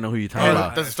 I think I know who you're talking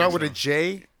about. Does it start with a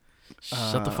J?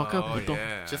 Shut the fuck up.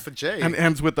 Yeah. Just a J. And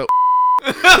ends with the.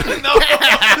 No.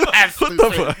 What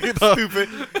the fuck? Stupid.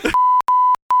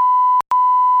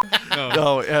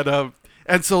 No,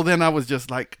 and so then I was just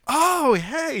like, oh,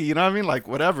 hey, you know what I mean? Like,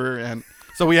 whatever. And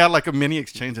so we had like a mini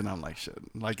exchange and I'm like, shit.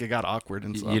 Like, it got awkward.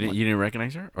 And so you didn't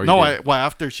recognize her? Or no,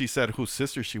 after she said whose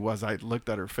sister she was, I looked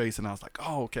at her face and I was like,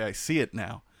 oh, okay, I see it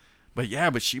now. But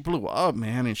she blew up,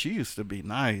 man, and she used to be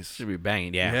nice. She'd be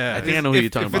banging, yeah. Yeah. I think I know who you're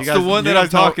talking about. It's the one that I'm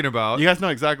talking about. You guys know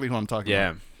exactly who I'm talking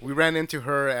about. We ran into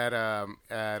her at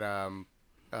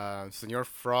Senor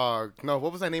Frog. No,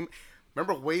 what was that name?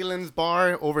 Remember Wayland's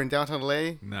bar over in downtown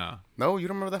LA? No. No, you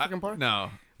don't remember that fucking bar?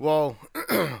 No. Well,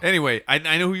 anyway, I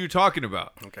know who you're talking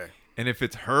about. Okay. And if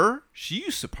it's her, she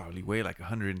used to probably weigh like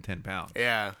 110 pounds.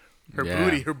 Yeah. Her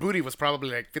booty was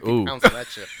probably like 50 pounds of that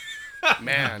shit.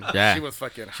 Man, she was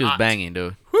fucking hot. She was banging,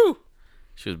 dude. Whew.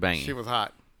 She was banging. She was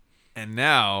hot. And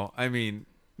now,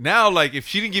 like if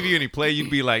she didn't give you any play,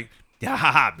 you'd be like, yeah,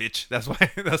 haha, bitch. That's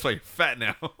why you're fat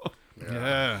now.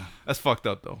 Yeah. That's fucked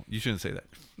up though. You shouldn't say that.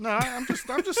 No, I'm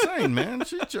just saying, man.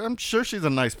 I'm sure she's a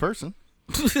nice person.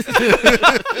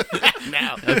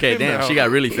 Now. Okay, damn, she got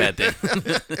really fat then.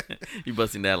 You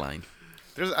busting that line.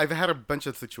 I've had a bunch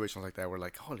of situations like that where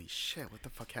like, holy shit, what the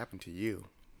fuck happened to you?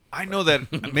 I know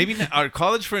that maybe our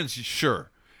college friends, sure,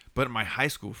 but my high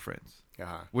school friends,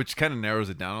 which kind of narrows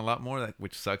it down a lot more,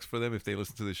 which sucks for them if they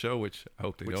listen to the show, which I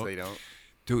hope they don't. Which they don't.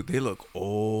 Dude, they look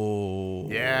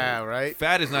old. Yeah, right?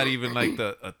 Fat is not even like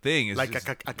a thing. It's like just,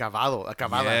 acabado.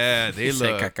 Yeah, they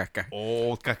look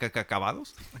old.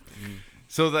 Acabados?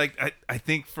 So like I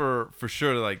think for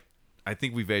sure, like I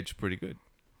think we've aged pretty good.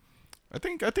 I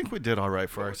think we did all right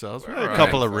for ourselves. We had a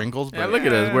couple of wrinkles, but look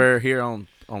at us. We're here on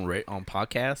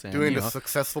podcasts and doing a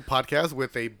successful podcast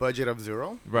with a budget of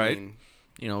 $0. Right. I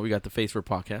mean, we got the face for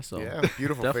podcasts. So yeah,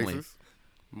 beautiful definitely. faces.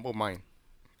 Well, mine.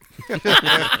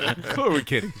 Who are we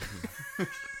kidding?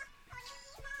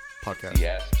 Podcast. The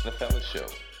Ask the Fellas Show,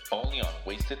 only on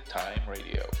Wasted Time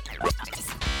Radio.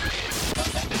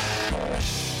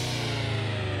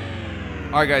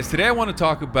 All right, guys. Today I want to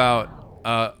talk about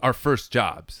our first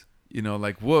jobs. You know,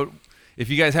 like what if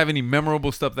you guys have any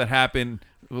memorable stuff that happened.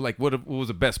 Like what was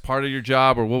the best part of your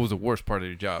job, or what was the worst part of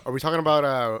your job? Are we talking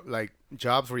about like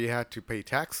jobs where you had to pay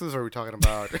taxes, or are we talking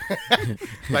about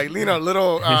like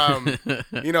little odd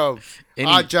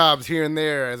jobs here and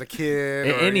there as a kid?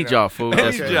 Or, any job, fool.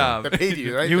 Any job that paid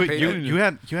you, right? You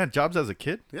had jobs as a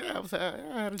kid? Yeah,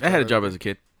 I had a job as a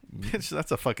kid. Bitch,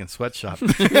 that's a fucking sweatshop.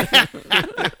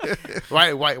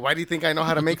 Why do you think I know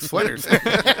how to make sweaters? All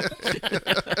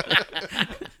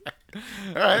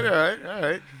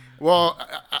right. Well,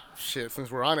 shit.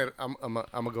 Since we're on it, I'm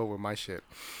gonna go with my shit.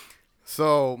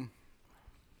 So,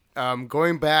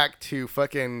 going back to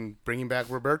fucking bringing back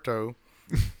Roberto,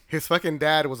 his fucking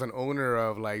dad was an owner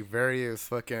of like various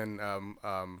fucking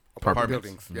apartment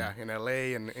buildings, in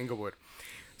LA and Inglewood.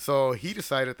 So he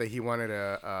decided that he wanted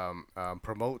to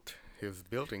promote his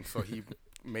building. So he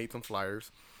made some flyers,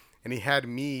 and he had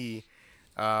me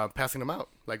passing them out,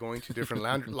 like going to different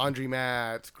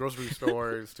laundromats, grocery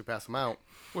stores to pass them out.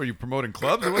 Were you promoting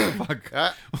clubs or what the fuck?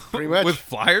 Pretty much. With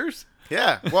flyers?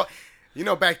 Yeah. Well,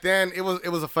 back then it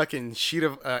was a fucking sheet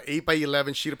of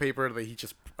 8x11 sheet of paper that he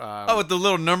just. With the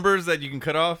little numbers that you can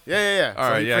cut off. Yeah.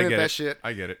 All right, I get that it. Shit.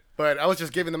 I get it. But I was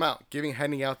just giving them out,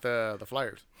 handing out the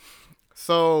flyers.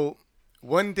 So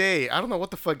one day, I don't know what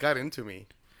the fuck got into me.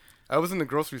 I was in the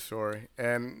grocery store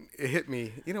and it hit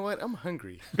me. You know what? I'm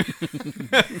hungry.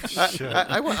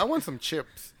 I want some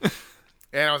chips.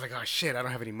 And I was like, oh shit, I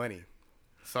don't have any money.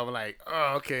 So I'm like,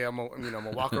 oh, okay, I'm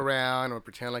gonna walk around. I'm gonna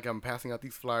pretend like I'm passing out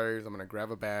these flyers. I'm gonna grab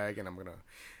a bag and I'm gonna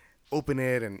open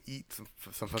it and eat some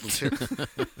fucking chips.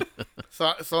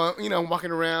 So I'm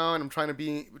walking around. I'm trying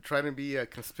to be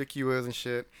conspicuous and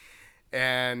shit.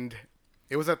 And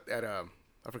it was at I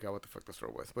forgot what the fuck the store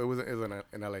was, but it was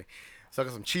in LA. So I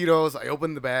got some Cheetos. I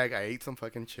opened the bag. I ate some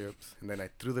fucking chips, and then I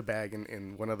threw the bag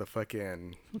in one of the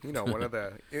fucking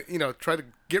try to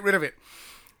get rid of it.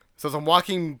 So as I'm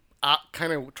walking out,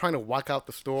 kind of trying to walk out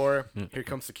the store, here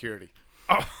comes security.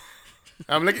 Oh,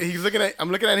 I'm looking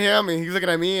at him, and he's looking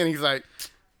at me, and he's like,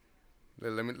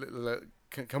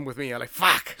 come with me. I'm like,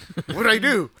 fuck, what did I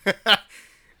do?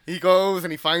 He goes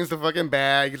and he finds the fucking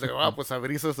bag. He's like, oh, pues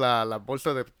abrizos la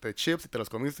bolsa de chips y te los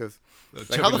comiste.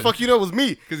 Like, how the fuck you know it was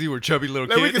me? Because you were a chubby little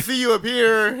kid. We can see you up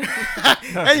here.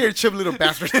 And you're a chubby little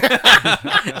bastard.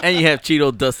 And you have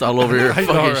Cheeto dust all over your fucking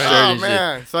shirt and shit. Oh,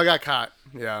 man. So I got caught.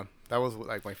 Yeah. That was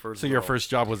like my first. So your first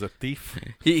job was a thief?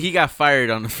 He got fired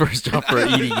on the first job for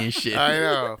eating and shit. I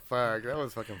know. Fuck. That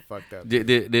was fucking fucked up.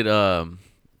 Did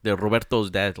Roberto's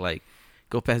dad like,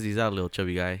 go pass these out, little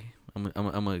chubby guy? I'm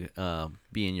gonna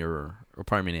be in your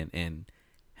apartment and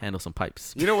handle some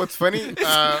pipes. You know what's funny?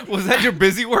 Was that your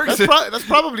busy work? That's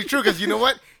probably true, because you know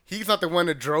what? He's not the one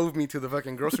that drove me to the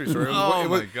fucking grocery store.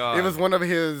 My god! It was one of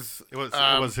his. It was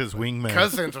his wingman,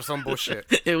 cousins or some bullshit.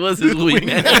 It was his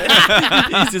wingman.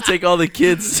 He used to take all the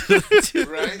kids.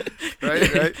 Right.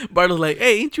 Bartolo's like,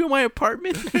 "Hey, ain't you in my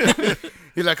apartment?"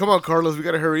 He's like, "Come on, Carlos, we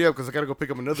gotta hurry up because I gotta go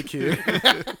pick up another kid."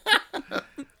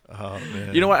 Oh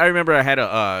man! You know what? I remember I had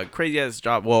a crazy ass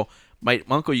job. Well, my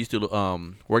uncle used to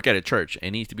work at a church,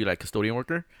 and he used to be like custodian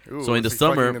worker. Ooh, so in the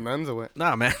summer,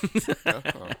 nah, man.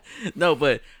 No,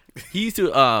 but he used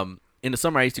to in the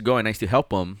summer I used to go and I used to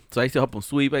help him. So I used to help him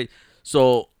sweep.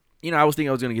 So I was thinking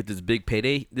I was gonna get this big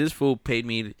payday. This fool paid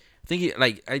me. I think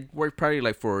I worked probably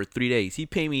like for 3 days. He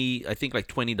paid me I think like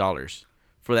 $20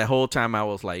 for that whole time. I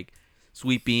was like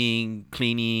sweeping,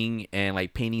 cleaning, and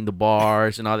like painting the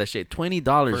bars and all that shit.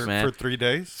 $20, man, for 3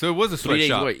 days. So it was a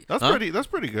sweatshop. That's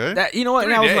pretty good. You know what?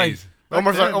 And I was like,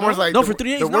 almost like no, for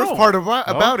 3 days. The worst part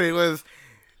about it was.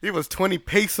 It was 20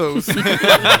 pesos.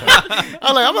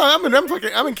 I'm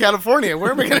like, I'm in California.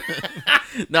 Where am I gonna?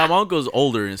 No, my uncle's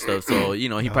older and stuff, so he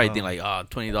probably think like, oh,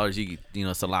 $20,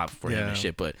 it's a lot for him and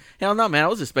shit. But hell no, man, I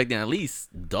was expecting at least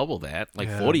double that, like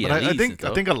 40 at least.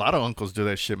 I think a lot of uncles do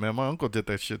that shit, man. My uncle did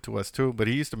that shit to us too, but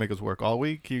he used to make us work all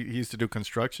week. He used to do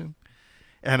construction,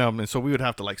 and so we would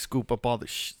have to like scoop up all the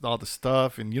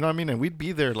stuff, and you know what I mean. And we'd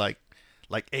be there like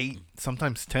 8,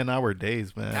 sometimes 10-hour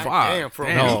days, man. Damn, for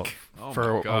a week.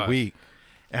 For a week,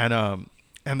 and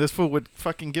this fool would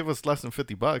fucking give us less than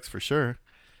 $50 for sure.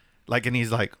 Like, and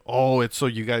he's like, "Oh, it's so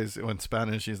you guys," in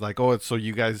Spanish, he's like, "Oh, it's so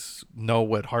you guys know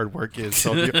what hard work is,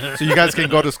 so you guys can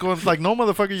go to school." And it's like, no,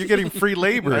 motherfucker, you're getting free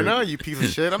labor. I know, you piece of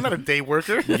shit. I'm not a day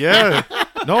worker. Yeah,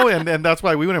 no, and that's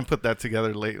why we wouldn't put that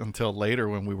together until later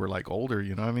when we were like older.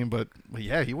 You know what I mean? But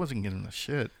yeah, he wasn't getting the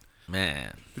shit.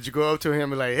 Man. Did you go up to him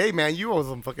and be like, hey, man, you owe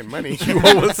some fucking money. You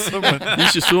owe us some money. You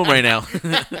should sue him right now.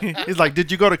 He's like,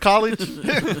 did you go to college?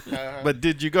 But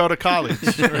did you go to college?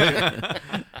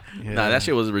 Nah, that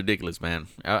shit was ridiculous, man.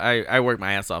 I worked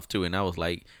my ass off too, and I was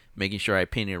like making sure I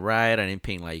painted right. I didn't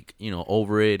paint like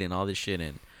over it and all this shit.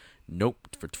 And nope,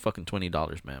 for fucking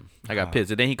 $20, man. I got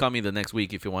pissed. And then he called me the next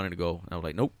week if he wanted to go. And I was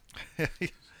like, nope.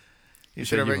 You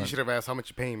should have asked how much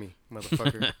you paying me,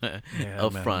 motherfucker.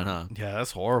 Up front, huh? Yeah,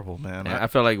 that's horrible, man. I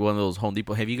felt like one of those Home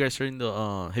Depot. Have you guys heard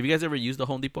have you guys ever used the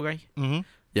Home Depot guy? Mm-hmm.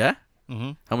 Yeah?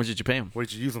 Mm-hmm. How much did you pay him? What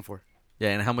did you use them for?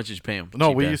 Yeah, and how much did you pay him?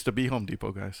 No, we used to be Home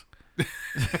Depot guys.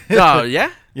 Oh,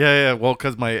 yeah? Yeah. Well,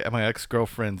 because my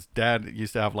ex-girlfriend's dad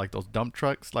used to have like those dump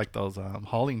trucks, like those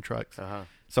hauling trucks. Uh-huh.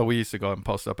 So we used to go and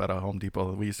post up at a Home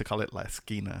Depot. We used to call it La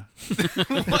Esquina. You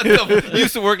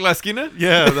used to work La Esquina?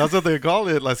 Yeah, that's what they call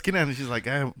it, La Esquina. And she's like,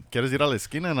 hey, ¿quieres ir a La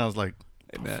Esquina? And I was like,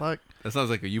 hey, man, fuck. That sounds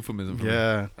like a euphemism for me.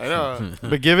 Yeah. I know.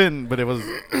 but it was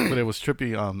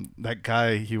trippy. That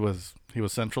guy, he was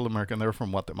Central American. They were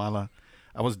from Guatemala.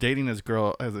 I was dating his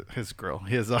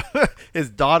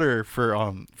daughter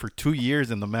for 2 years,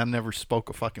 and the man never spoke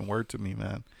a fucking word to me,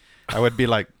 man. I would be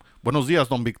like, "Buenos días,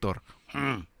 Don Victor."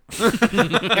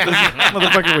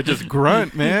 Motherfucker would just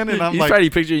grunt, man, and I'm He's like, probably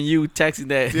picturing you texting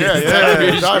that.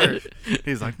 Yeah, daughter.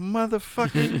 He's like,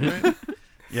 motherfucker. Right?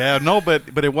 Yeah, no, but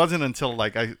it wasn't until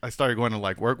like I started going to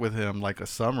like work with him like a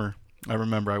summer. I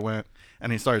remember I went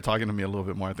and he started talking to me a little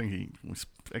bit more. I think he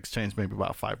exchanged maybe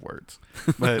about 5 words,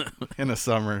 but in the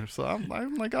summer. So I'm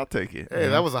like, I'll take it. Hey,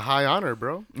 that was a high honor,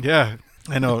 bro. Yeah,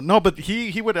 I know. No, but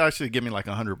he would actually give me like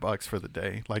 $100 for the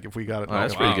day, like if we got it. Oh,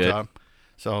 that's pretty good. Job.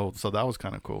 So that was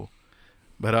kind of cool.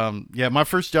 But yeah, my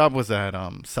first job was at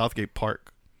Southgate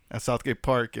Park. At Southgate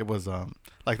Park, it was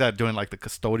like that, doing like the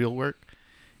custodial work,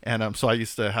 and so I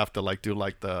used to have to like do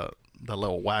like the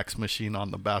little wax machine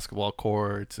on the basketball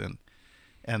courts and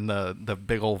the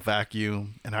big old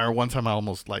vacuum. And I remember one time I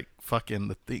almost like fucking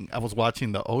the thing. I was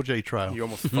watching the OJ trial. You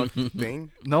almost fucked the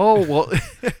thing? No, well,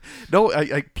 no,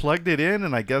 I plugged it in,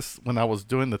 and I guess when I was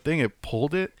doing the thing, it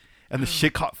pulled it, and the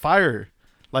shit caught fire.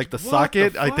 Like the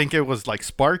socket, I think it was like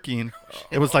sparking.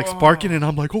 It was like sparking, and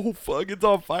I'm like, oh fuck, it's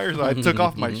on fire. So I took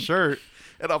off my shirt,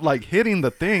 and I'm like hitting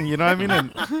the thing, you know what I mean?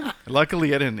 And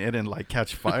luckily, it didn't like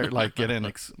catch fire. Like it didn't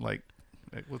like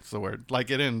what's the word? Like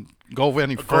it didn't go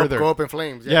any further. Go up in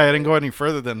flames. Yeah, it didn't go any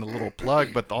further than the little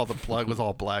plug, but all the plug was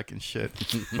all black and shit.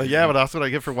 But yeah, but that's what I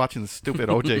get for watching the stupid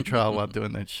OJ trial while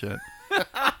doing that shit.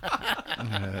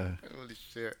 Holy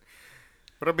shit!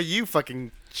 What about you,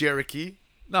 fucking Cherokee?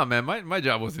 No, man, my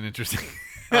job wasn't interesting.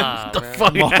 What the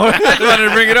fuck? I just wanted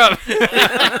to bring it up.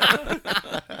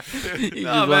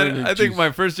 No, man, I think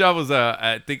my first job was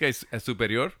at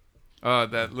Superior.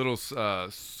 That little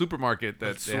supermarket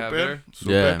that they have there.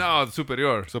 Yeah. No, the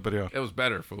Superior. It was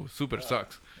better, fool. Super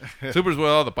sucks. Super's where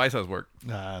all the paisas work.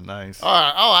 Ah, nice.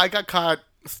 I got caught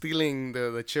stealing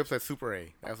the chips at Super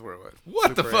A. That's where it was.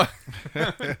 What Super the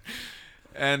fuck?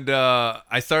 And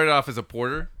I started off as a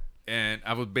porter. And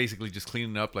I was basically just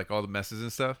cleaning up like all the messes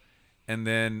and stuff. And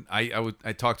then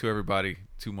I talked to everybody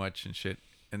too much and shit.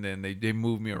 And then they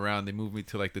moved me around. They moved me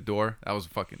to like the door. That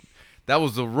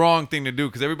was the wrong thing to do,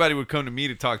 because everybody would come to me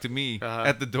to talk to me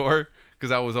at the door,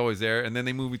 because I was always there. And then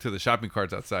they moved me to the shopping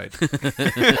carts outside. So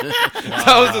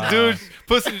I was the dude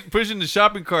pushing the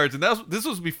shopping carts. And this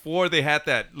was before they had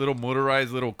that little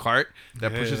motorized little cart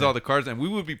that pushes all the carts. And we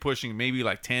would be pushing maybe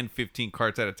like 10, 15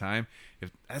 carts at a time.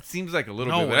 That seems like a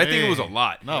little bit, but I think it was a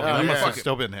lot. No, that must have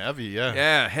still been heavy, yeah.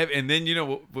 Yeah, heavy. And then,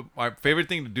 what my favorite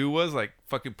thing to do was, like,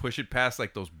 fucking push it past,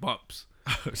 like, those bumps.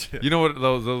 You know what,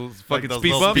 those fucking those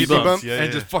speed bumps? Speed bumps? Yeah,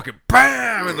 and just fucking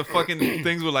BAM! And the fucking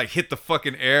things would, like, hit the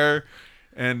fucking air.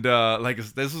 And, like,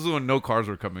 this was when no cars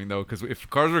were coming, though, because if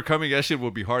cars were coming, that shit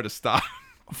would be hard to stop.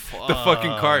 The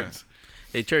fucking carts.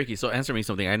 Hey, Cherokee, so answer me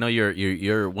something. I know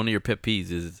you're one of your pet peeves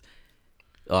is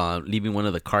leaving one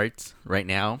of the carts right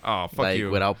now. Oh, fuck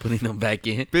you. Without putting them back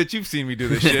in. Bitch, you've seen me do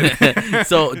this shit.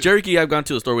 So, Cherokee, I've gone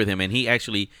to a store with him, and he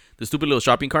actually, the stupid little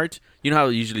shopping carts, you know how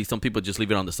usually some people just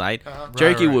leave it on the side?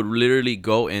 Cherokee would literally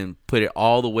go and put it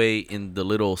all the way in the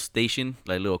little station,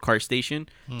 like little cart station,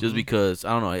 just because,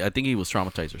 I don't know, I think he was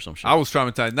traumatized or some shit. I was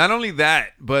traumatized. Not only that,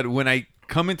 but when I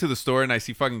come into the store and I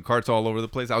see fucking carts all over the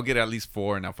place, I'll get at least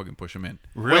 4 and I'll fucking push them in.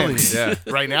 Really? Yeah.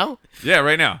 Right now? Yeah,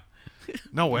 right now.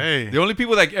 No way. The only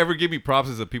people that ever give me props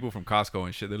is the people from Costco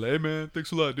and shit. They're like, hey, man,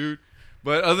 thanks a lot, dude.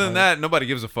 But other than that, nobody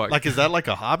gives a fuck. Like, is that like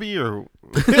a hobby or?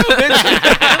 That's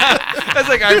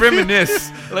like, I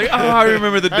reminisce. Like, oh, I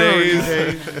remember the days.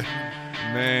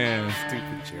 Man.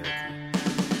 Stupid Cherokee.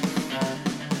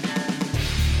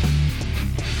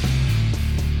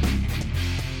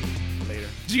 Later.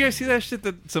 Did you guys see that shit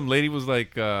that some lady was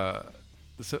like,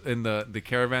 in the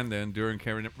caravan, the Enduring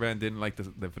caravan, didn't like the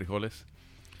frijoles?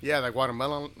 Yeah, like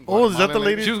Guatemala. Oh, is that the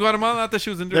lady? She was Guatemalan. I thought she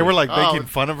was Honduran. They were like making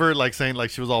fun of her, like saying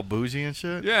like she was all bougie and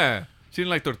shit. Yeah, she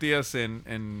didn't like tortillas and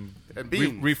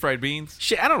beans. refried beans.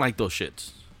 Shit, I don't like those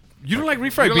shits. You don't like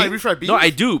refried beans? No,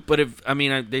 I do. But if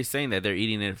they're saying that they're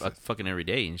eating it fucking every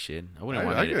day and shit, I wouldn't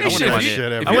want it.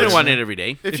 I wouldn't want it every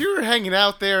day. If you were hanging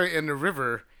out there in the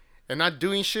river and not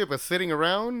doing shit but sitting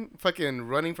around, fucking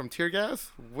running from tear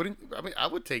gas, I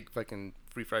would take fucking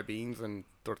refried beans and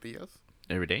tortillas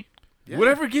every day. Yeah.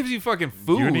 Whatever gives you fucking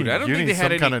food. I don't think they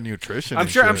had some kind of nutrition. I'm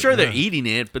sure they're eating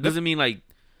it, but doesn't mean like.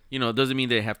 Doesn't mean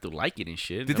they have to like it and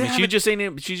shit. She just saying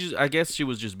it. I guess she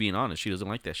was just being honest. She doesn't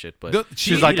like that shit. But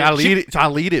she's like, I'll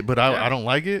eat it, but I don't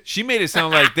like it. She made it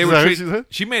sound like they were.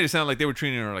 She made it sound like they were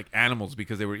treating her like animals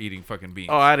because they were eating fucking beans.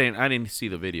 Oh, I didn't see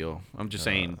the video. I'm just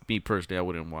saying, me personally, I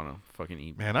wouldn't want to fucking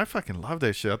eat. Man, I fucking love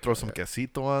that shit. I throw some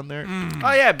quesito on there.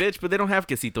 Oh yeah, bitch, but they don't have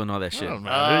quesito and all that shit. You put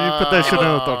that shit in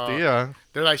a tortilla.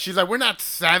 They're like, she's like, we're not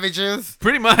savages.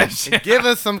 Pretty much. Give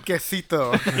us some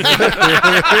quesito.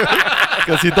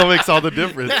 Quesito makes all the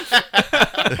difference.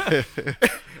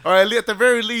 Or at the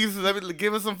very least,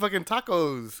 give us some fucking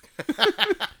tacos.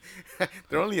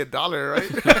 They're only $1, right?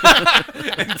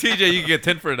 And TJ, you can get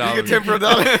 10 for $1. You get 10 for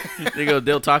 $1. They go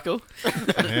Del Taco.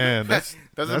 Man,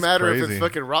 doesn't matter crazy. If it's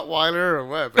fucking Rottweiler or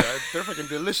what, but they're fucking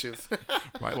delicious.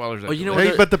 Rottweilers. Oh, you know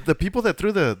what? But the people that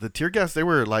threw the tear gas, they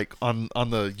were like on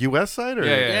the U.S. side, or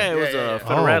it was a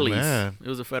federales. Man. It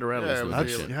was a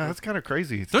federales. That's kind of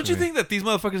crazy. Don't you think that these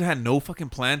motherfuckers had no fucking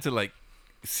plan to like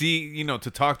see,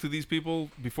 to talk to these people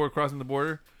before crossing the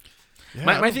border? Yeah.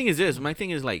 My thing is this. My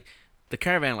thing is like the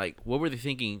caravan. Like, what were they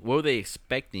thinking? What were they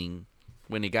expecting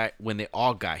when they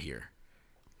all got here?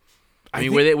 I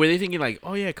mean, were they thinking like,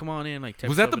 oh yeah, come on in? Like,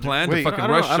 was that the plan to fucking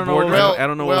rush the border? I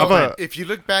don't know. If you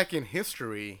look back in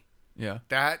history,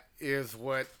 that's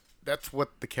what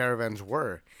the caravans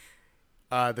were.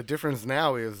 The difference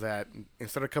now is that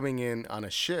instead of coming in on a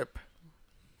ship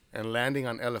and landing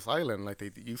on Ellis Island like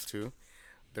they used to,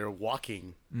 they're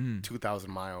walking 2,000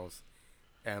 miles,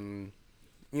 and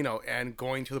and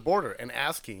going to the border and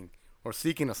asking or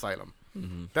seeking asylum.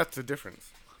 Mm-hmm. That's the difference,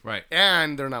 right?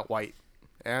 And they're not white.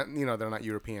 And they're not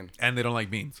European. And they don't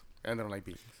like beans.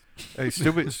 Hey,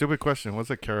 stupid question. What's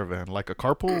a caravan? Like a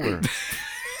carpool, or?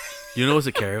 You know what's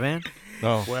a caravan?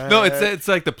 No. No, it's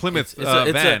like the Plymouth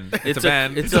van. It's a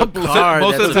van. It's a car.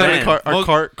 Most of the time,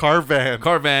 car van.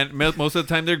 Car van. Most of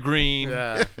the time they're green.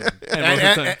 Yeah.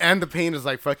 and the paint is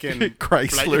like fucking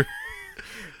Chrysler.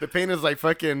 The paint is like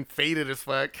fucking faded as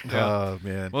fuck. Oh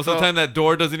man. Most of the time that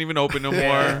door doesn't even open no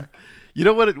more. You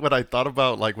know what I thought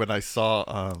about, like when I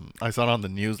saw it on the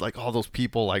news, like all those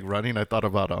people like running. I thought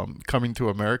about Coming to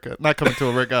America, not Coming to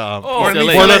America.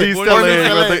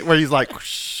 Where he's like,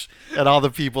 whoosh, and all the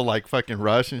people like fucking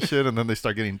rush and shit, and then they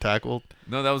start getting tackled.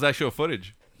 No, that was actual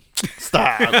footage.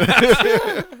 Stop.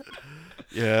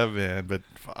 Yeah, man, but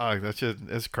fuck, that shit,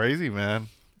 it's crazy, man.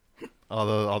 All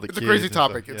the it's kids a crazy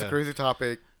topic. Stuff. It's a crazy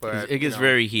topic, but it gets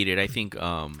very heated. I think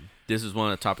this is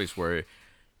one of the topics where,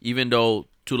 even though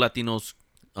two Latinos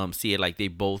see it like they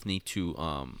both need to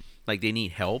like they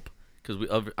need help, because we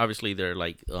obviously they're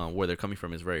like where they're coming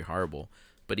from is very horrible,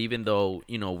 but even though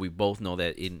we both know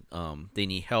that they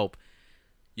need help,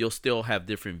 you'll still have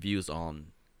different views on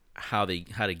how to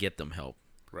get them help,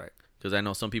 right? Because I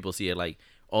know some people see it like,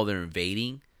 oh, they're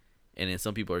invading, and then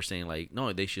some people are saying like,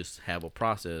 no, they should have a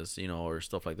process, or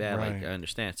stuff like that. Right. Like, I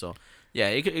understand. So yeah,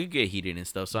 it could get heated and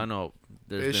stuff. So I know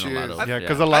there's been a lot of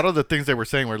because a lot of the things they were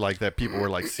saying were like that people were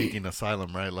like seeking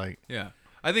asylum, right? Like, yeah,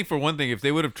 I think for one thing, if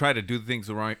they would have tried to do things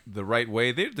the right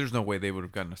way, there's no way they would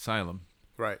have gotten asylum.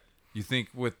 Right. You think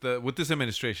with this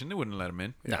administration, they wouldn't let them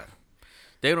in? No.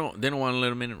 They don't want to let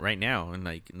them in right now, and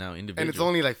like now individually. And it's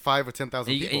only like 5,000 or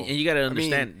 10,000 people. And you got to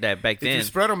understand that back then, if you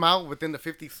spread them out within the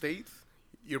 50 states,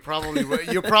 you'll probably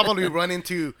run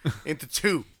into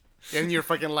 2 in your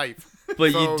fucking life.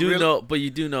 But so you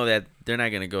do know that they're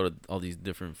not gonna go to all these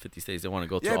different 50 states. They want to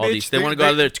go to all these. They want to go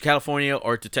either to California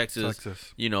or to Texas.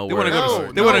 They want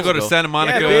to go to Santa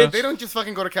Monica. Yeah, they don't just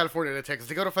fucking go to California or to Texas.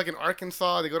 They go to fucking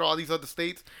Arkansas. They go to all these other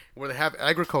states where they have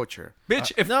agriculture.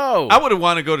 Bitch, I would have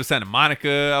wanted to go to Santa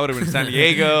Monica. I would have been to San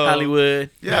Diego, Hollywood.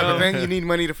 Yeah, but then you need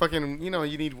money to fucking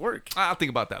you need work. I'll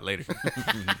think about that later.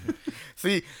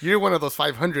 See, you're one of those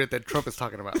 500 that Trump is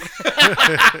talking about.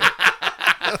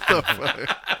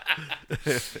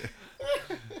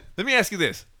 Let me ask you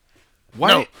this: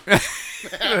 Why?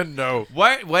 No.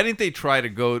 Why didn't they try to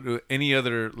go to any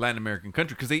other Latin American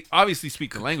country? Because they obviously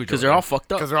speak the language. Because they're all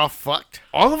fucked up. Because they're all fucked.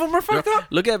 All of them are fucked up.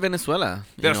 Look at Venezuela.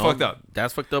 That's fucked up.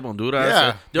 That's fucked up. Honduras.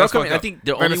 Yeah, they're all coming. I think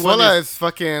the only Venezuela one is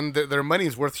fucking. Their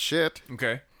money's worth shit.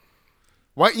 Okay.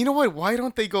 Why? You know what? Why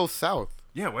don't they go south?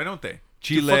 Yeah. Why don't they?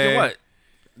 Chile. Fucking what?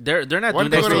 They're not doing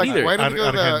that great either. Why don't they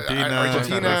go to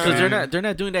Argentina? Because they're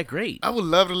not doing that great. I would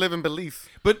love to live in Belize.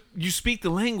 But you speak the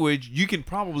language, you can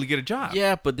probably get a job.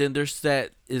 Yeah, but then there's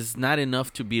that is not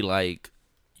enough to be like,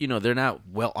 they're not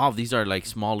well off. These are like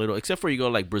small little, except for you go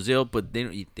like Brazil, but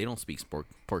they don't speak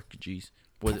Portuguese.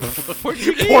 Pork. They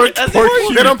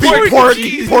don't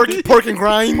speak pork and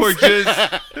grinds. Pork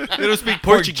jizz. They don't speak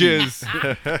pork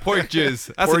jizz. Pork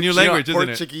jizz. That's a new language, isn't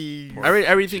it? I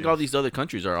really think all these other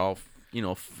countries are all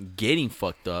getting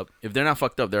fucked up. If they're not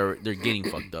fucked up, they're getting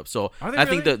fucked up. So I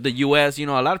think the U.S. A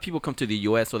lot of people come to the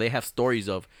U.S. so they have stories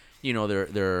of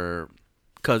their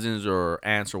cousins or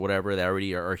aunts or whatever that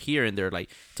already are here, and they're like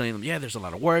telling them, yeah, there's a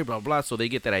lot of work, blah blah. So they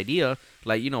get that idea,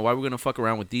 like why we're gonna fuck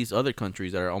around with these other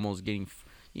countries that are almost getting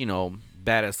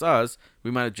bad as us. We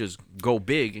might just go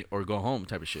big or go home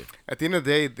type of shit. At the end of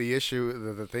the day, the issue,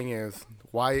 the thing is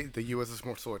why the U.S. is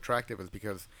more so attractive is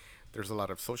because there's a lot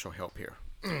of social help here.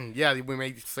 Yeah, we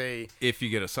may say if you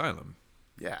get asylum.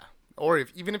 Yeah, or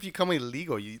even if you come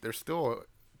illegal, there's still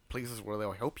places where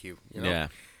they'll help you. Yeah.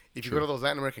 If you go to those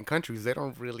Latin American countries, they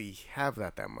don't really have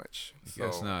that much. So.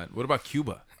 Guess not. What about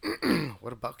Cuba?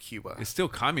 What about Cuba? It's still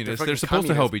communist. They're supposed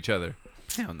to help each other.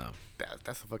 Hell no.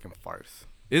 That's a fucking farce.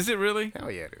 Is it really?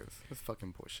 Hell yeah, it is. It's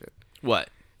fucking bullshit. What?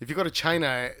 If you go to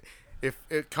China, if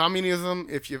communism,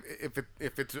 if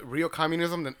it's real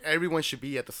communism, then everyone should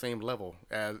be at the same level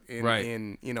as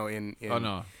in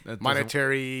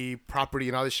monetary property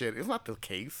and all this shit. It's not the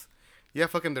case. Yeah,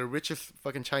 fucking the richest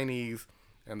fucking Chinese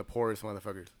and the poorest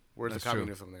motherfuckers. Where's the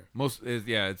communism there?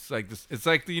 It's like this. It's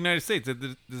like the United States.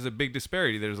 There's a big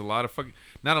disparity. There's a lot of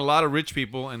not a lot of rich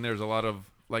people, and there's a lot of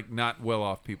not well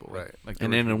off people. Right.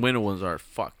 And then the winter ones are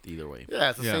fucked either way. Yeah,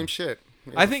 it's the same shit.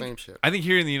 I think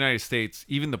here in the United States,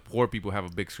 even the poor people have a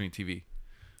big screen TV.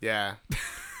 Yeah.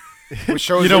 Which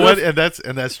shows what, and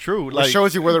that's true. Which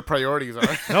shows you where their priorities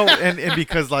are. No, and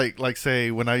because like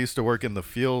say when I used to work in the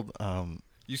field,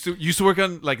 used to work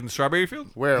on in the strawberry field.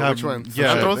 Where? Which one?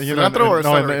 Yeah, in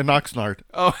Oxnard.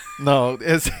 Oh no,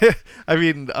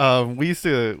 we used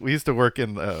to work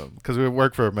in because we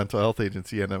work for a mental health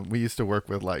agency, and we used to work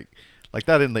with like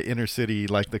that in the inner city,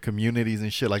 like the communities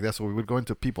and shit like that. So we would go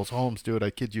into people's homes, dude. I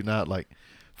kid you not, like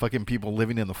fucking people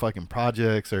living in the fucking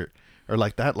projects or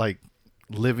like that, like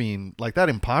living like that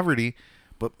in poverty.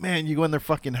 But man, you go in their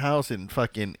fucking house and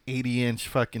fucking 80-inch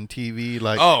fucking TV,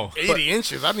 like 80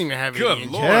 inches. I didn't even have 80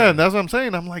 inches. Yeah, and that's what I'm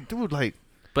saying. I'm like, dude, like.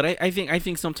 But I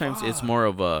think sometimes it's more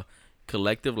of a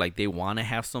collective. Like they want to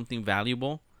have something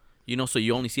valuable, so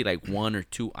you only see like one or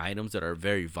two items that are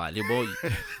very valuable.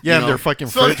 Yeah, and their fucking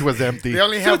fridge was empty. They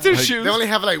only have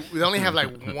they only have like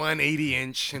one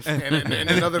 80-inch and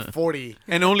another 40,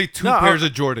 and only two pairs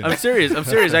of Jordans. I'm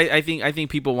serious. I think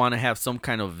people want to have some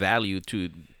kind of value to.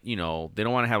 They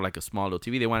don't want to have like a small little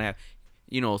TV. They want to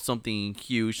have, something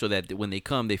huge so that when they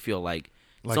come, they feel like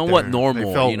somewhat normal.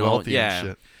 They felt wealthy and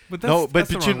shit. But that's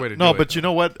the wrong way to do it. But you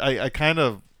know what? I kind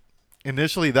of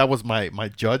initially that was my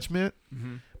judgment,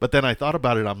 but then I thought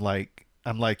about it. I'm like,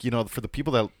 for the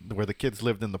people where the kids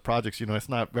lived in the projects, it's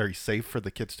not very safe for the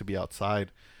kids to be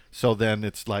outside. So then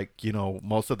it's like,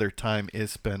 most of their time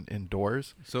is spent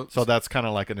indoors. So that's kind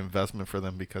of like an investment for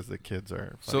them because the kids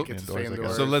are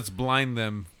indoors. So let's blind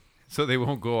them so they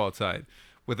won't go outside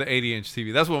with the 80-inch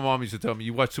TV. That's what Mom used to tell me.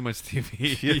 You watch too much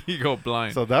TV, you go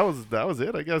blind. So that was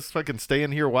it. I guess fucking stay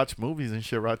in here, watch movies and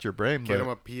shit, rot your brain. Get them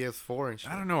a PS4 and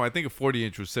shit. I don't know. I think a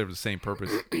 40-inch would serve the same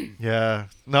purpose. Yeah.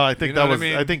 No, I think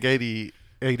I think 80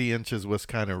 inches was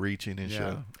kind of reaching and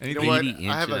shit. You know what?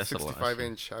 I have a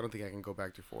 65-inch. I don't think I can go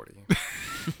back to 40.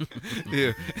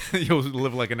 Yeah, you'll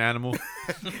live like an animal.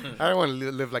 I don't want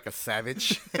to live like a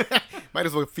savage. Might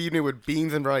as well feed me with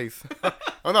beans and rice.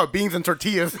 Oh no, beans and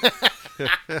tortillas.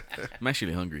 I'm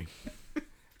actually hungry.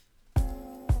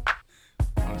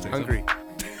 Hungry.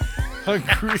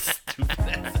 Hungry. Stupid.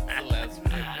 That's the last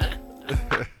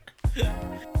one.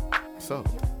 So,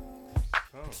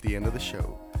 it's the end of the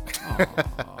show.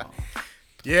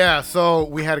 Yeah, so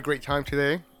we had a great time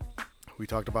today. We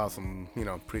talked about some,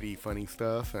 pretty funny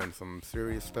stuff and some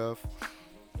serious stuff.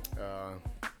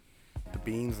 The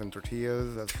beans and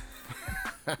tortillas,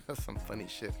 that's some funny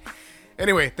shit.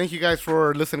 Anyway, thank you guys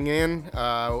for listening in.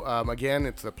 Again,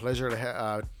 it's a pleasure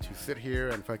to sit here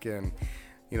and fucking,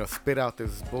 spit out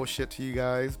this bullshit to you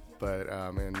guys. But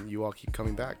and you all keep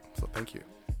coming back, so thank you.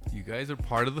 You guys are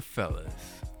part of the fellas.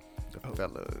 The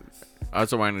fellas. I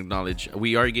also want to acknowledge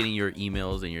we are getting your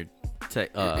emails and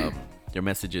your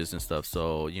messages and stuff.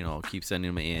 So keep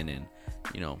sending them in, and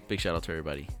big shout out to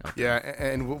everybody. Yeah,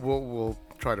 and we'll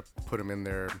try to put them in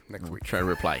there next week. Try to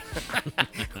reply.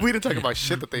 We didn't talk about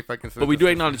shit that they fucking said. But we do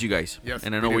acknowledge you guys. Yes,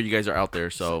 and I know where you guys are out there,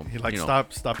 so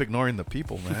stop ignoring the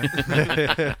people, man.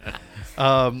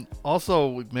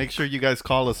 Also, make sure you guys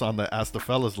call us on the Ask the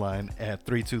Fellas line at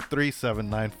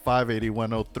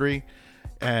 323-795-8103,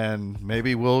 and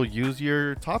maybe we'll use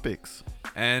your topics.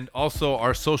 And also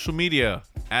our social media,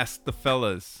 Ask the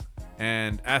Fellas,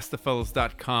 and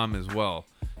askthefellas.com as well.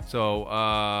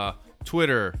 So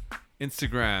Twitter,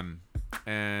 Instagram,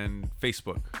 and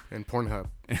Facebook. And Pornhub.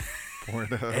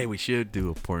 Hey, we should do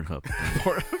a Pornhub.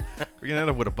 We're gonna end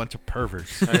up with a bunch of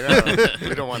perverts. I know.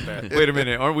 We don't want that. Wait a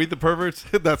minute, aren't we the perverts?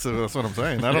 That's what I'm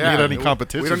saying. I don't need any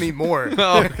competition. We don't need more.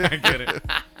 Oh, I get it.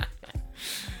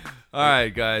 All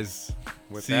right, guys.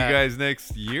 See you guys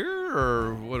next year,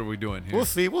 or what are we doing here? We'll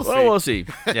see. We'll see.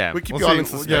 Yeah, we keep you all in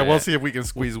suspense. Yeah, we'll see if we can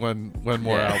squeeze one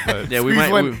more out. But yeah, we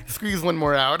might squeeze one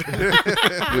more out.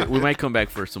 we might come back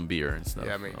for some beer and stuff.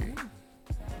 Yeah, maybe.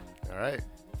 All right.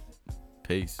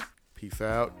 Peace. Peace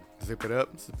out. Zip it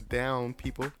up. Zip it down,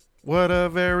 people. What a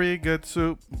very good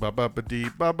soup. Ba-ba-ba-dee,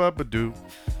 ba-ba-ba-doo.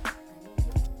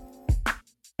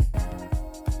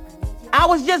 I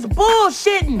was just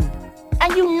bullshitting.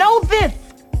 And you know this,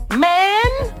 man.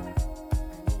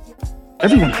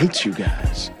 Everyone hates you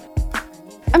guys.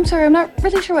 I'm sorry, I'm not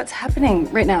really sure what's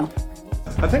happening right now.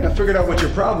 I think I figured out what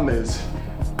your problem is.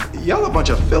 Y'all a bunch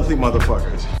of filthy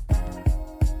motherfuckers.